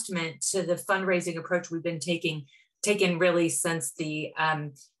adjustment to the fundraising approach we've been taking really since the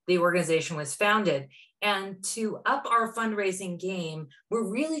organization was founded. And to up our fundraising game, we're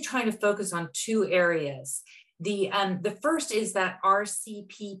really trying to focus on two areas. The first is that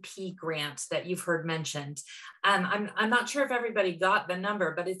RCPP grant that you've heard mentioned. I'm not sure if everybody got the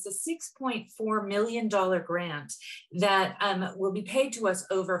number, but it's a $6.4 million grant that will be paid to us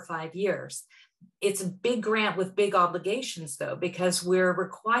over 5 years. It's a big grant with big obligations, though, because we're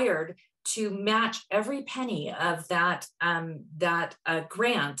required to match every penny of that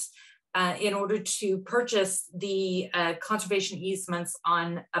grant in order to purchase the conservation easements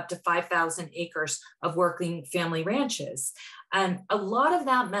on up to 5,000 acres of working family ranches. And a lot of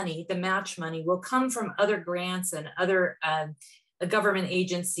that money, the match money, will come from other grants and other government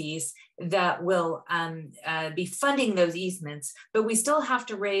agencies that will be funding those easements, but we still have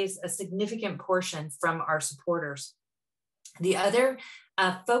to raise a significant portion from our supporters. The other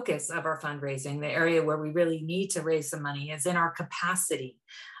focus of our fundraising, the area where we really need to raise some money, is in our capacity.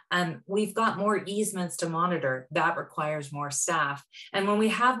 We've got more easements to monitor. That requires more staff. And when we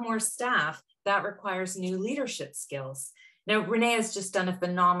have more staff, that requires new leadership skills. Now, Renee has just done a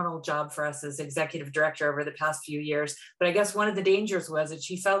phenomenal job for us as executive director over the past few years, but I guess one of the dangers was that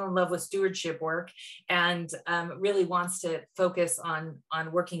she fell in love with stewardship work and really wants to focus on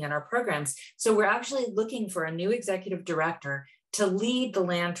working on our programs. So we're actually looking for a new executive director to lead the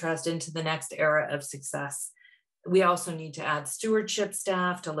land trust into the next era of success. We also need to add stewardship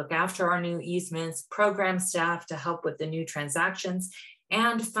staff to look after our new easements, program staff to help with the new transactions,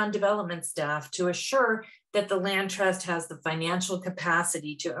 and fund development staff to assure that the land trust has the financial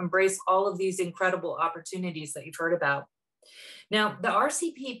capacity to embrace all of these incredible opportunities that you've heard about. Now, the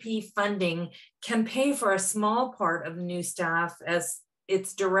RCPP funding can pay for a small part of the new staff as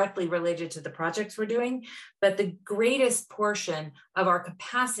it's directly related to the projects we're doing, but the greatest portion of our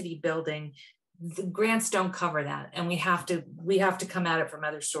capacity building, the grants don't cover that, and we have to come at it from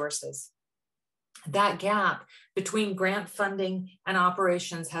other sources. That gap between grant funding and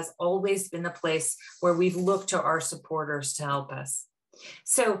operations has always been the place where we've looked to our supporters to help us.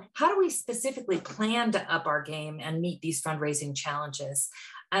 So how do we specifically plan to up our game and meet these fundraising challenges?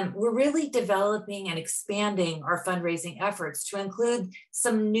 We're really developing and expanding our fundraising efforts to include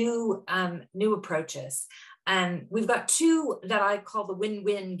some new approaches. And we've got two that I call the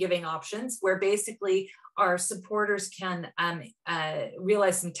win-win giving options, where basically our supporters can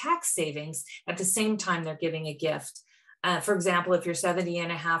realize some tax savings at the same time they're giving a gift. For example, if you're 70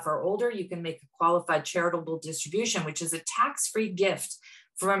 and a half or older, you can make a qualified charitable distribution, which is a tax-free gift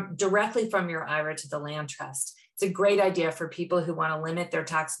directly from your IRA to the land trust. It's a great idea for people who want to limit their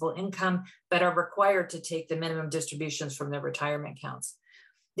taxable income, but are required to take the minimum distributions from their retirement accounts.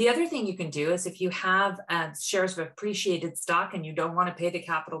 The other thing you can do is if you have shares of appreciated stock and you don't want to pay the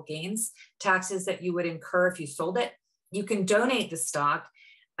capital gains taxes that you would incur if you sold it, you can donate the stock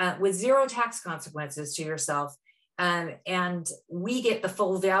with zero tax consequences to yourself. And we get the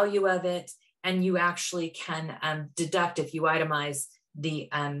full value of it, and you actually can deduct if you itemize the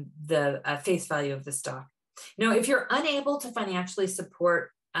face value of the stock. Now, if you're unable to financially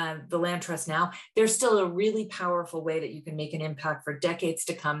support the land trust now, there's still a really powerful way that you can make an impact for decades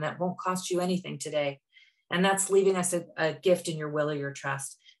to come that won't cost you anything today. And that's leaving us a gift in your will or your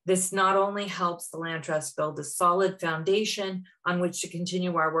trust. This not only helps the land trust build a solid foundation on which to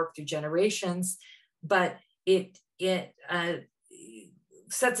continue our work through generations, but it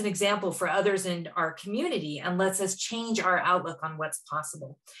sets an example for others in our community and lets us change our outlook on what's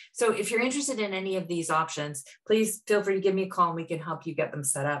possible. So if you're interested in any of these options, please feel free to give me a call and we can help you get them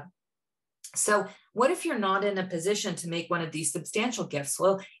set up. So what if you're not in a position to make one of these substantial gifts?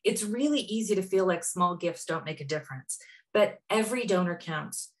 Well, it's really easy to feel like small gifts don't make a difference, but every donor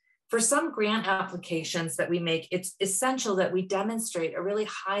counts. For some grant applications that we make, it's essential that we demonstrate a really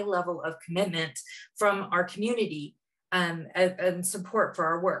high level of commitment from our community and support for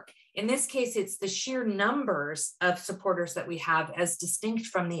our work. In this case, it's the sheer numbers of supporters that we have as distinct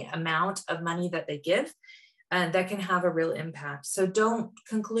from the amount of money that they give. and that can have a real impact. So don't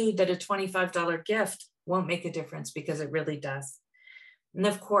conclude that a $25 gift won't make a difference, because it really does. And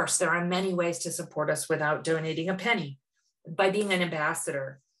of course, there are many ways to support us without donating a penny. By being an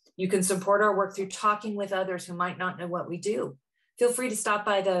ambassador, you can support our work through talking with others who might not know what we do. Feel free to stop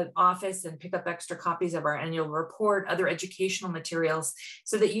by the office and pick up extra copies of our annual report, other educational materials,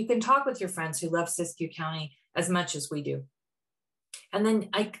 so that you can talk with your friends who love Siskiyou County as much as we do. And then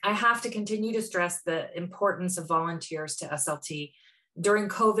I have to continue to stress the importance of volunteers to SLT. During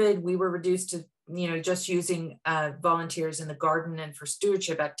COVID, we were reduced to just using volunteers in the garden and for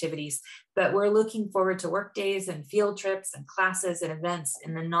stewardship activities, but we're looking forward to work days and field trips and classes and events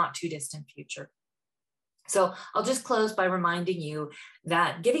in the not too distant future. So I'll just close by reminding you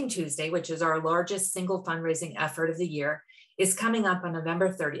that Giving Tuesday, which is our largest single fundraising effort of the year, is coming up on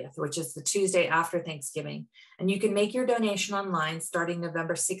November 30th, which is the Tuesday after Thanksgiving. And you can make your donation online starting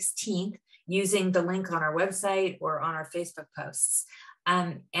November 16th using the link on our website or on our Facebook posts.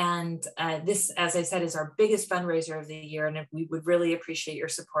 This, as I said, is our biggest fundraiser of the year, and we would really appreciate your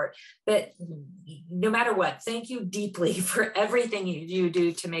support. But no matter what, thank you deeply for everything you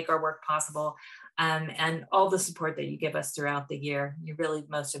do to make our work possible, and all the support that you give us throughout the year. You're really the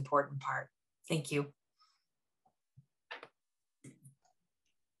most important part. Thank you.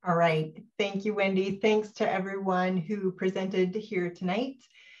 All right. Thank you, Wendy. Thanks to everyone who presented here tonight.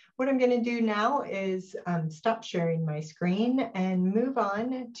 What I'm going to do now is stop sharing my screen and move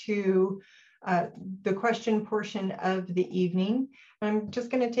on to the question portion of the evening. I'm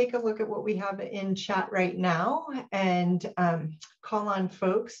just going to take a look at what we have in chat right now and call on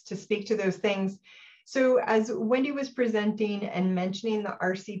folks to speak to those things. So as Wendy was presenting and mentioning the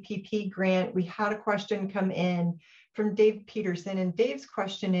RCPP grant, we had a question come in from Dave Peterson, and Dave's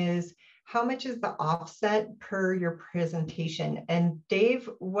question is, how much is the offset per your presentation? And Dave,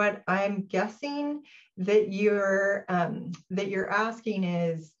 what I'm guessing that you're asking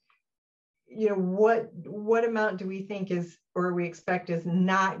is, what amount do we think is, or we expect is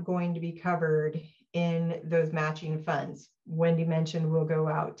not going to be covered in those matching funds? Wendy mentioned we'll go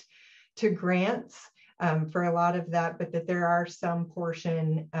out to grants for a lot of that, but that there are some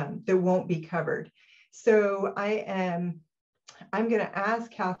portion that won't be covered. So I'm going to ask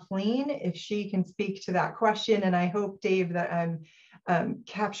Kathleen if she can speak to that question, and I hope, Dave, that I'm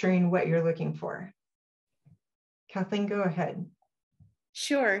capturing what you're looking for. Kathleen, go ahead.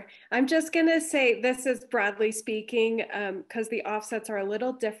 Sure. I'm just going to say this is broadly speaking, because the offsets are a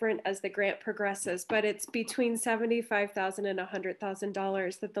little different as the grant progresses, but it's between $75,000 and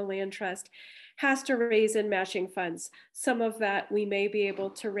 $100,000 that the Land Trust has to raise in matching funds. Some of that we may be able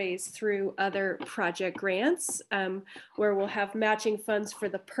to raise through other project grants, where we'll have matching funds for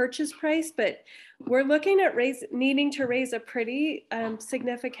the purchase price, but we're looking at needing to raise a pretty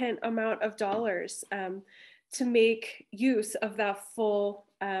significant amount of dollars to make use of that full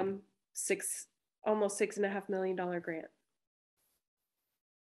almost $6.5 million grant.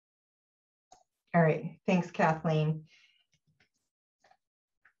 All right, thanks, Kathleen.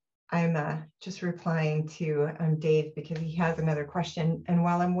 I'm just replying to Dave because he has another question. And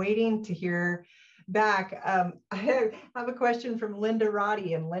while I'm waiting to hear back, I have a question from Linda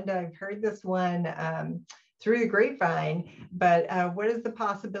Roddy. And Linda, I've heard this one through the grapevine, but what is the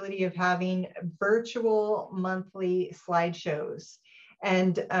possibility of having virtual monthly slideshows?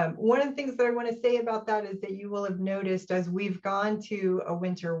 And one of the things that I want to say about that is that you will have noticed as we've gone to a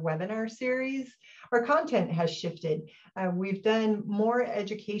winter webinar series, our content has shifted. We've done more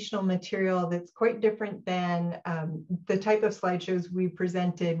educational material that's quite different than the type of slideshows we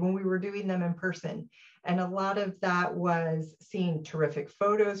presented when we were doing them in person. And a lot of that was seeing terrific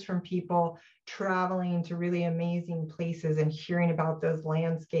photos from people, traveling to really amazing places and hearing about those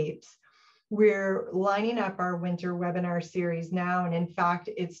landscapes. We're lining up our winter webinar series now. And in fact,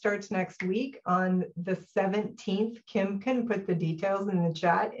 it starts next week on the 17th. Kim can put the details in the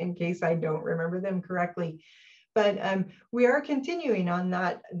chat in case I don't remember them correctly. But we are continuing on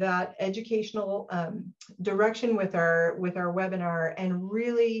that educational direction with our webinar, and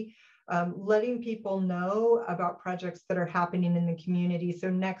really letting people know about projects that are happening in the community. So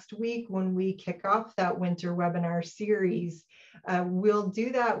next week, when we kick off that winter webinar series, we'll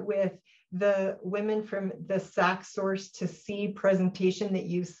do that with the women from the SAC Source to Sea presentation that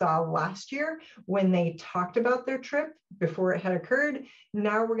you saw last year when they talked about their trip before it had occurred.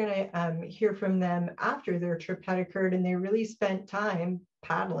 Now we're going to hear from them after their trip had occurred, and they really spent time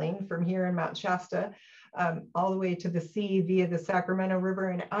paddling from here in Mount Shasta all the way to the sea via the Sacramento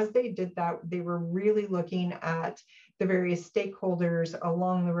River. And as they did that, they were really looking at the various stakeholders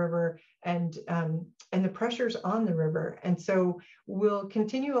along the river and the pressures on the river. And so we'll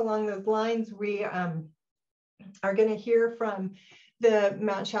continue along those lines. We are going to hear from the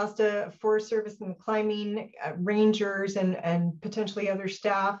Mount Shasta Forest Service and the climbing rangers and potentially other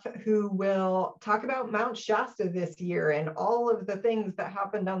staff who will talk about Mount Shasta this year and all of the things that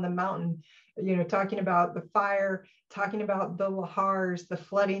happened on the mountain, you know, talking about the fire, talking about the lahars, the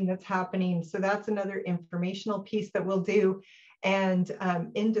flooding that's happening. So that's another informational piece that we'll do. And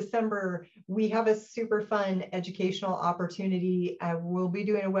in December, we have a super fun educational opportunity. We'll be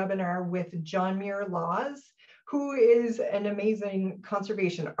doing a webinar with John Muir Laws, who is an amazing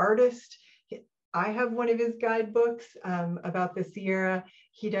conservation artist. I have one of his guidebooks about the Sierra.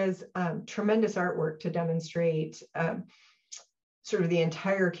 He does tremendous artwork to demonstrate sort of the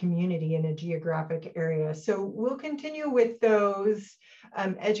entire community in a geographic area. So we'll continue with those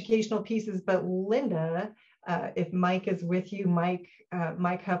educational pieces, but Linda, if Mike is with you, Mike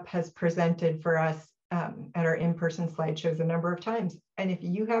Hupp has presented for us at our in-person slideshows a number of times. And if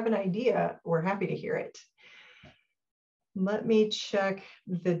you have an idea, we're happy to hear it. Let me check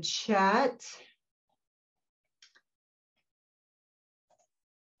the chat.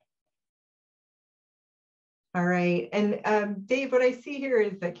 All right, and Dave, what I see here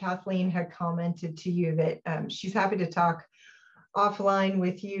is that Kathleen had commented to you that she's happy to talk offline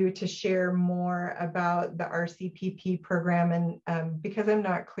with you to share more about the RCPP program. And because I'm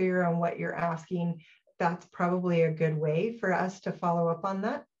not clear on what you're asking, that's probably a good way for us to follow up on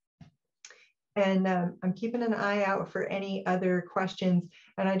that. And I'm keeping an eye out for any other questions.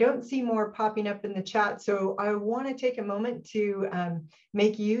 And I don't see more popping up in the chat. So I want to take a moment to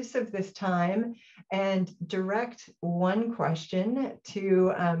make use of this time and direct one question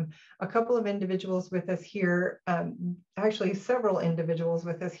to a couple of individuals with us here, actually several individuals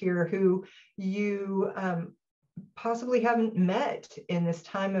with us here who you possibly haven't met in this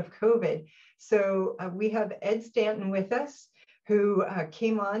time of COVID. So we have Ed Stanton with us, who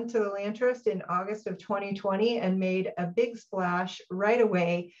came on to the Land Trust in August of 2020 and made a big splash right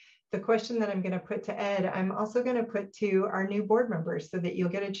away. The question that I'm going to put to Ed, I'm also going to put to our new board members so that you'll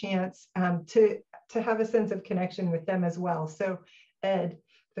get a chance to have a sense of connection with them as well. So Ed,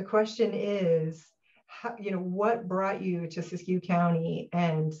 the question is, how, you know, what brought you to Siskiyou County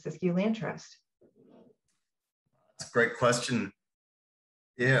and Siskiyou Land Trust? That's a great question.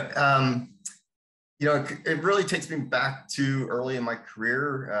 Yeah. You know, it really takes me back to early in my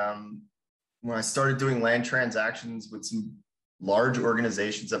career when I started doing land transactions with some large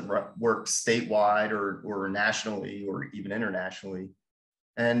organizations that work statewide or nationally or even internationally.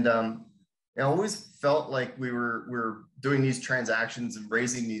 And I always felt like we were doing these transactions and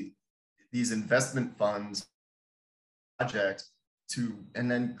raising these investment funds projects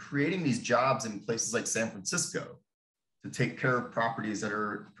and then creating these jobs in places like San Francisco to take care of properties that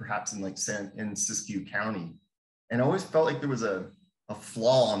are perhaps in Siskiyou County. And I always felt like there was a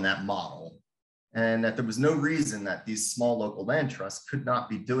flaw in that model and that there was no reason that these small local land trusts could not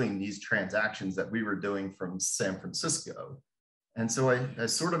be doing these transactions that we were doing from San Francisco. And so I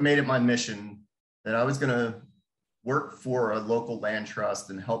sort of made it my mission that I was gonna work for a local land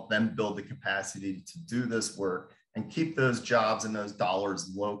trust and help them build the capacity to do this work and keep those jobs and those dollars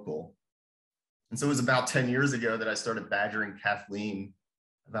local. And so it was about 10 years ago that I started badgering Kathleen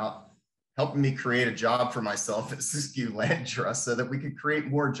about helping me create a job for myself at Siskiyou Land Trust so that we could create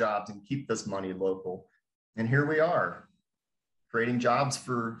more jobs and keep this money local. And here we are, creating jobs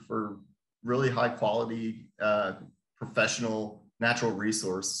for really high quality, professional natural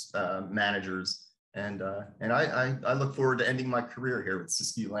resource managers. And I look forward to ending my career here with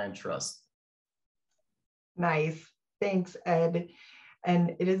Siskiyou Land Trust. Nice, thanks, Ed.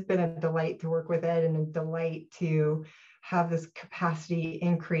 And it has been a delight to work with Ed and a delight to have this capacity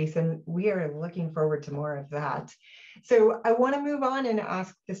increase. And we are looking forward to more of that. So I want to move on and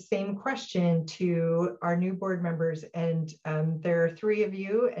ask the same question to our new board members. And there are three of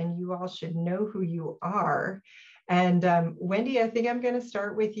you, and you all should know who you are. And Wendy, I think I'm going to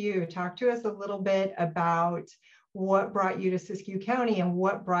start with you. Talk to us a little bit about what brought you to Siskiyou County and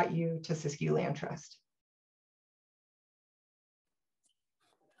what brought you to Siskiyou Land Trust.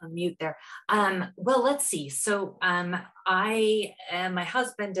 Mute there. Well, let's see. So my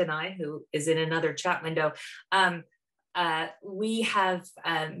husband and I, who is in another chat window, we have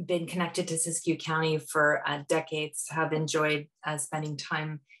been connected to Siskiyou County for decades, have enjoyed spending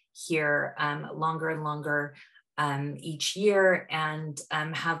time here longer and longer each year, and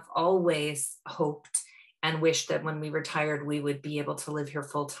have always hoped and wished that when we retired, we would be able to live here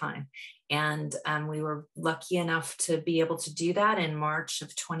full time. And we were lucky enough to be able to do that in March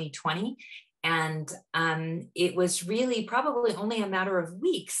of 2020. And it was really probably only a matter of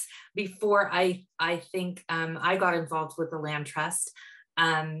weeks before I think I got involved with the Land Trust.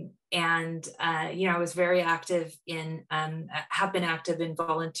 I was very active have been active in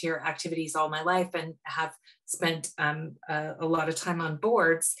volunteer activities all my life and have spent a lot of time on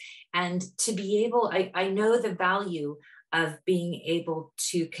boards. And to be able, I know the value of being able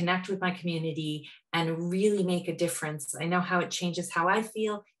to connect with my community and really make a difference. I know how it changes how I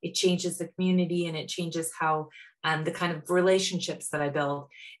feel, it changes the community, and it changes how the kind of relationships that I build.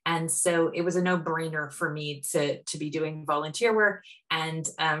 And so it was a no-brainer for me to be doing volunteer work, and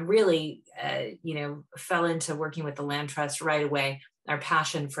really, fell into working with the Land Trust right away. Our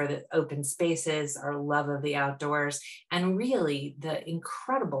passion for the open spaces, our love of the outdoors, and really the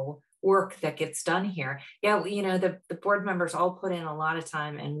incredible work that gets done here. Yeah, the board members all put in a lot of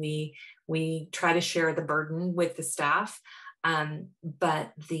time, and we try to share the burden with the staff.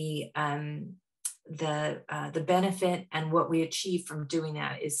 But the benefit and what we achieve from doing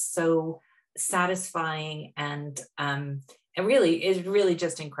that is so satisfying, and it really is really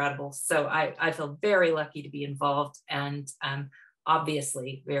just incredible. So I feel very lucky to be involved, and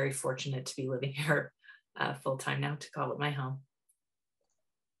obviously very fortunate to be living here full-time now, to call it my home.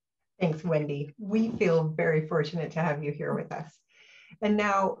 Thanks, Wendy. We feel very fortunate to have you here with us. And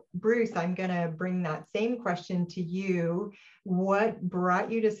now, Bruce, I'm going to bring that same question to you. What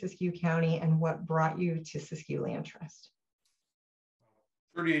brought you to Siskiyou County, and what brought you to Siskiyou Land Trust?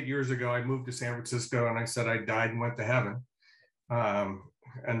 38 years ago, I moved to San Francisco, and I said I died and went to heaven.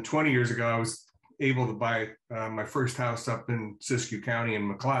 And 20 years ago, I was able to buy my first house up in Siskiyou County in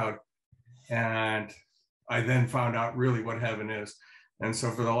McLeod. And I then found out really what heaven is. And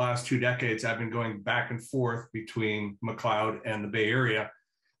so for the last 2 decades, I've been going back and forth between McLeod and the Bay Area.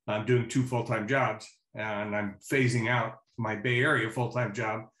 I'm doing 2 full-time jobs, and I'm phasing out my Bay Area full-time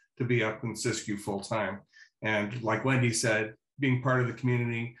job to be up in Siskiyou full-time. And like Wendy said, being part of the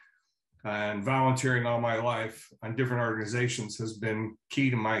community and volunteering all my life on different organizations has been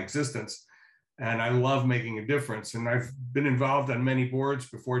key to my existence. And I love making a difference. And I've been involved on many boards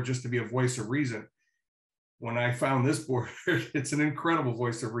before just to be a voice of reason. When I found this board, it's an incredible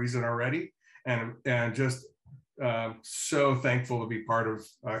voice of reason already, and just so thankful to be part of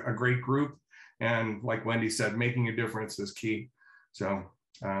a great group. And like Wendy said, making a difference is key. So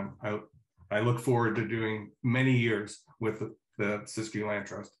I look forward to doing many years with the Siskiyou Land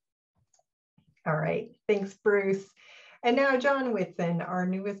Trust. All right, thanks, Bruce. And now John Whitson, our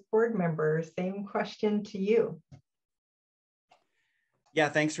newest board member, same question to you. Yeah,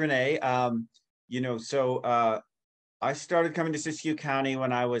 thanks, Renee. I started coming to Siskiyou County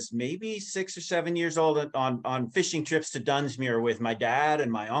when I was maybe 6 or 7 years old on fishing trips to Dunsmuir with my dad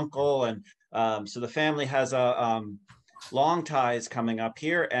and my uncle. And so the family has long ties coming up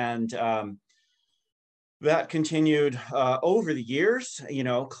here. And that continued over the years,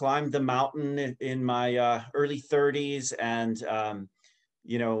 climbed the mountain in my early 30s. And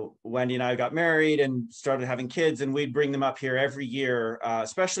Wendy and I got married and started having kids, and we'd bring them up here every year,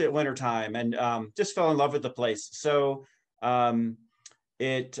 especially at wintertime, and just fell in love with the place. So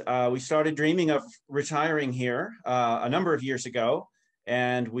we started dreaming of retiring here a number of years ago,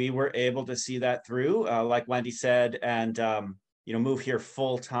 and we were able to see that through, like Wendy said, and move here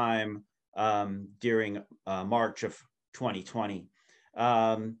full time during March of 2020.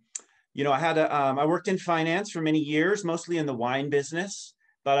 I worked in finance for many years, mostly in the wine business,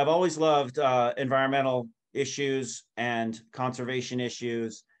 but I've always loved environmental issues and conservation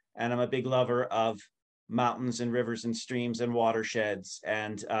issues. And I'm a big lover of mountains and rivers and streams and watersheds.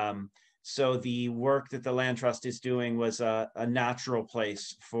 And so the work that the Land Trust is doing was a natural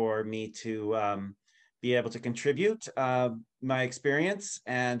place for me to be able to contribute my experience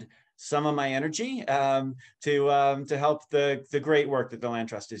and some of my energy to help the great work that the Land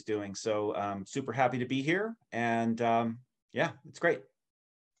Trust is doing. So super happy to be here, and yeah, it's great.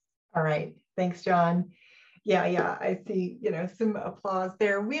 All right, thanks, John. Yeah, I see, some applause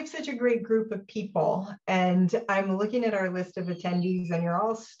there. We have such a great group of people, and I'm looking at our list of attendees, and you're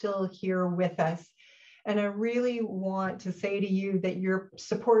all still here with us. And I really want to say to you that your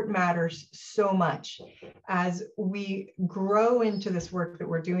support matters so much as we grow into this work that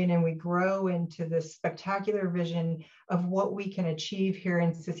we're doing, and we grow into this spectacular vision of what we can achieve here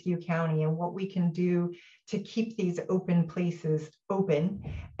in Siskiyou County and what we can do to keep these open places open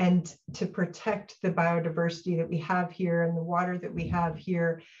and to protect the biodiversity that we have here and the water that we have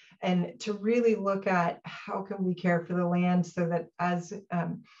here, and to really look at how can we care for the land so that as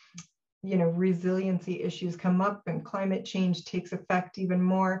resiliency issues come up and climate change takes effect even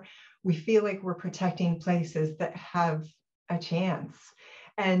more, we feel like we're protecting places that have a chance.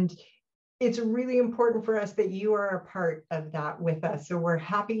 And it's really important for us that you are a part of that with us. So we're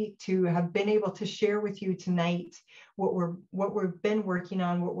happy to have been able to share with you tonight what we've been working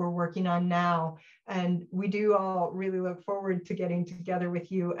on, what we're working on now. And we do all really look forward to getting together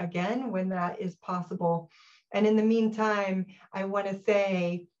with you again when that is possible. And in the meantime, I want to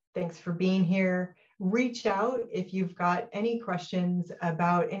say thanks for being here. Reach out if you've got any questions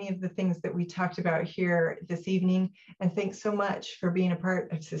about any of the things that we talked about here this evening. And thanks so much for being a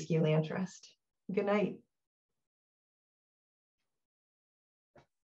part of Siskiyou Land Trust. Good night.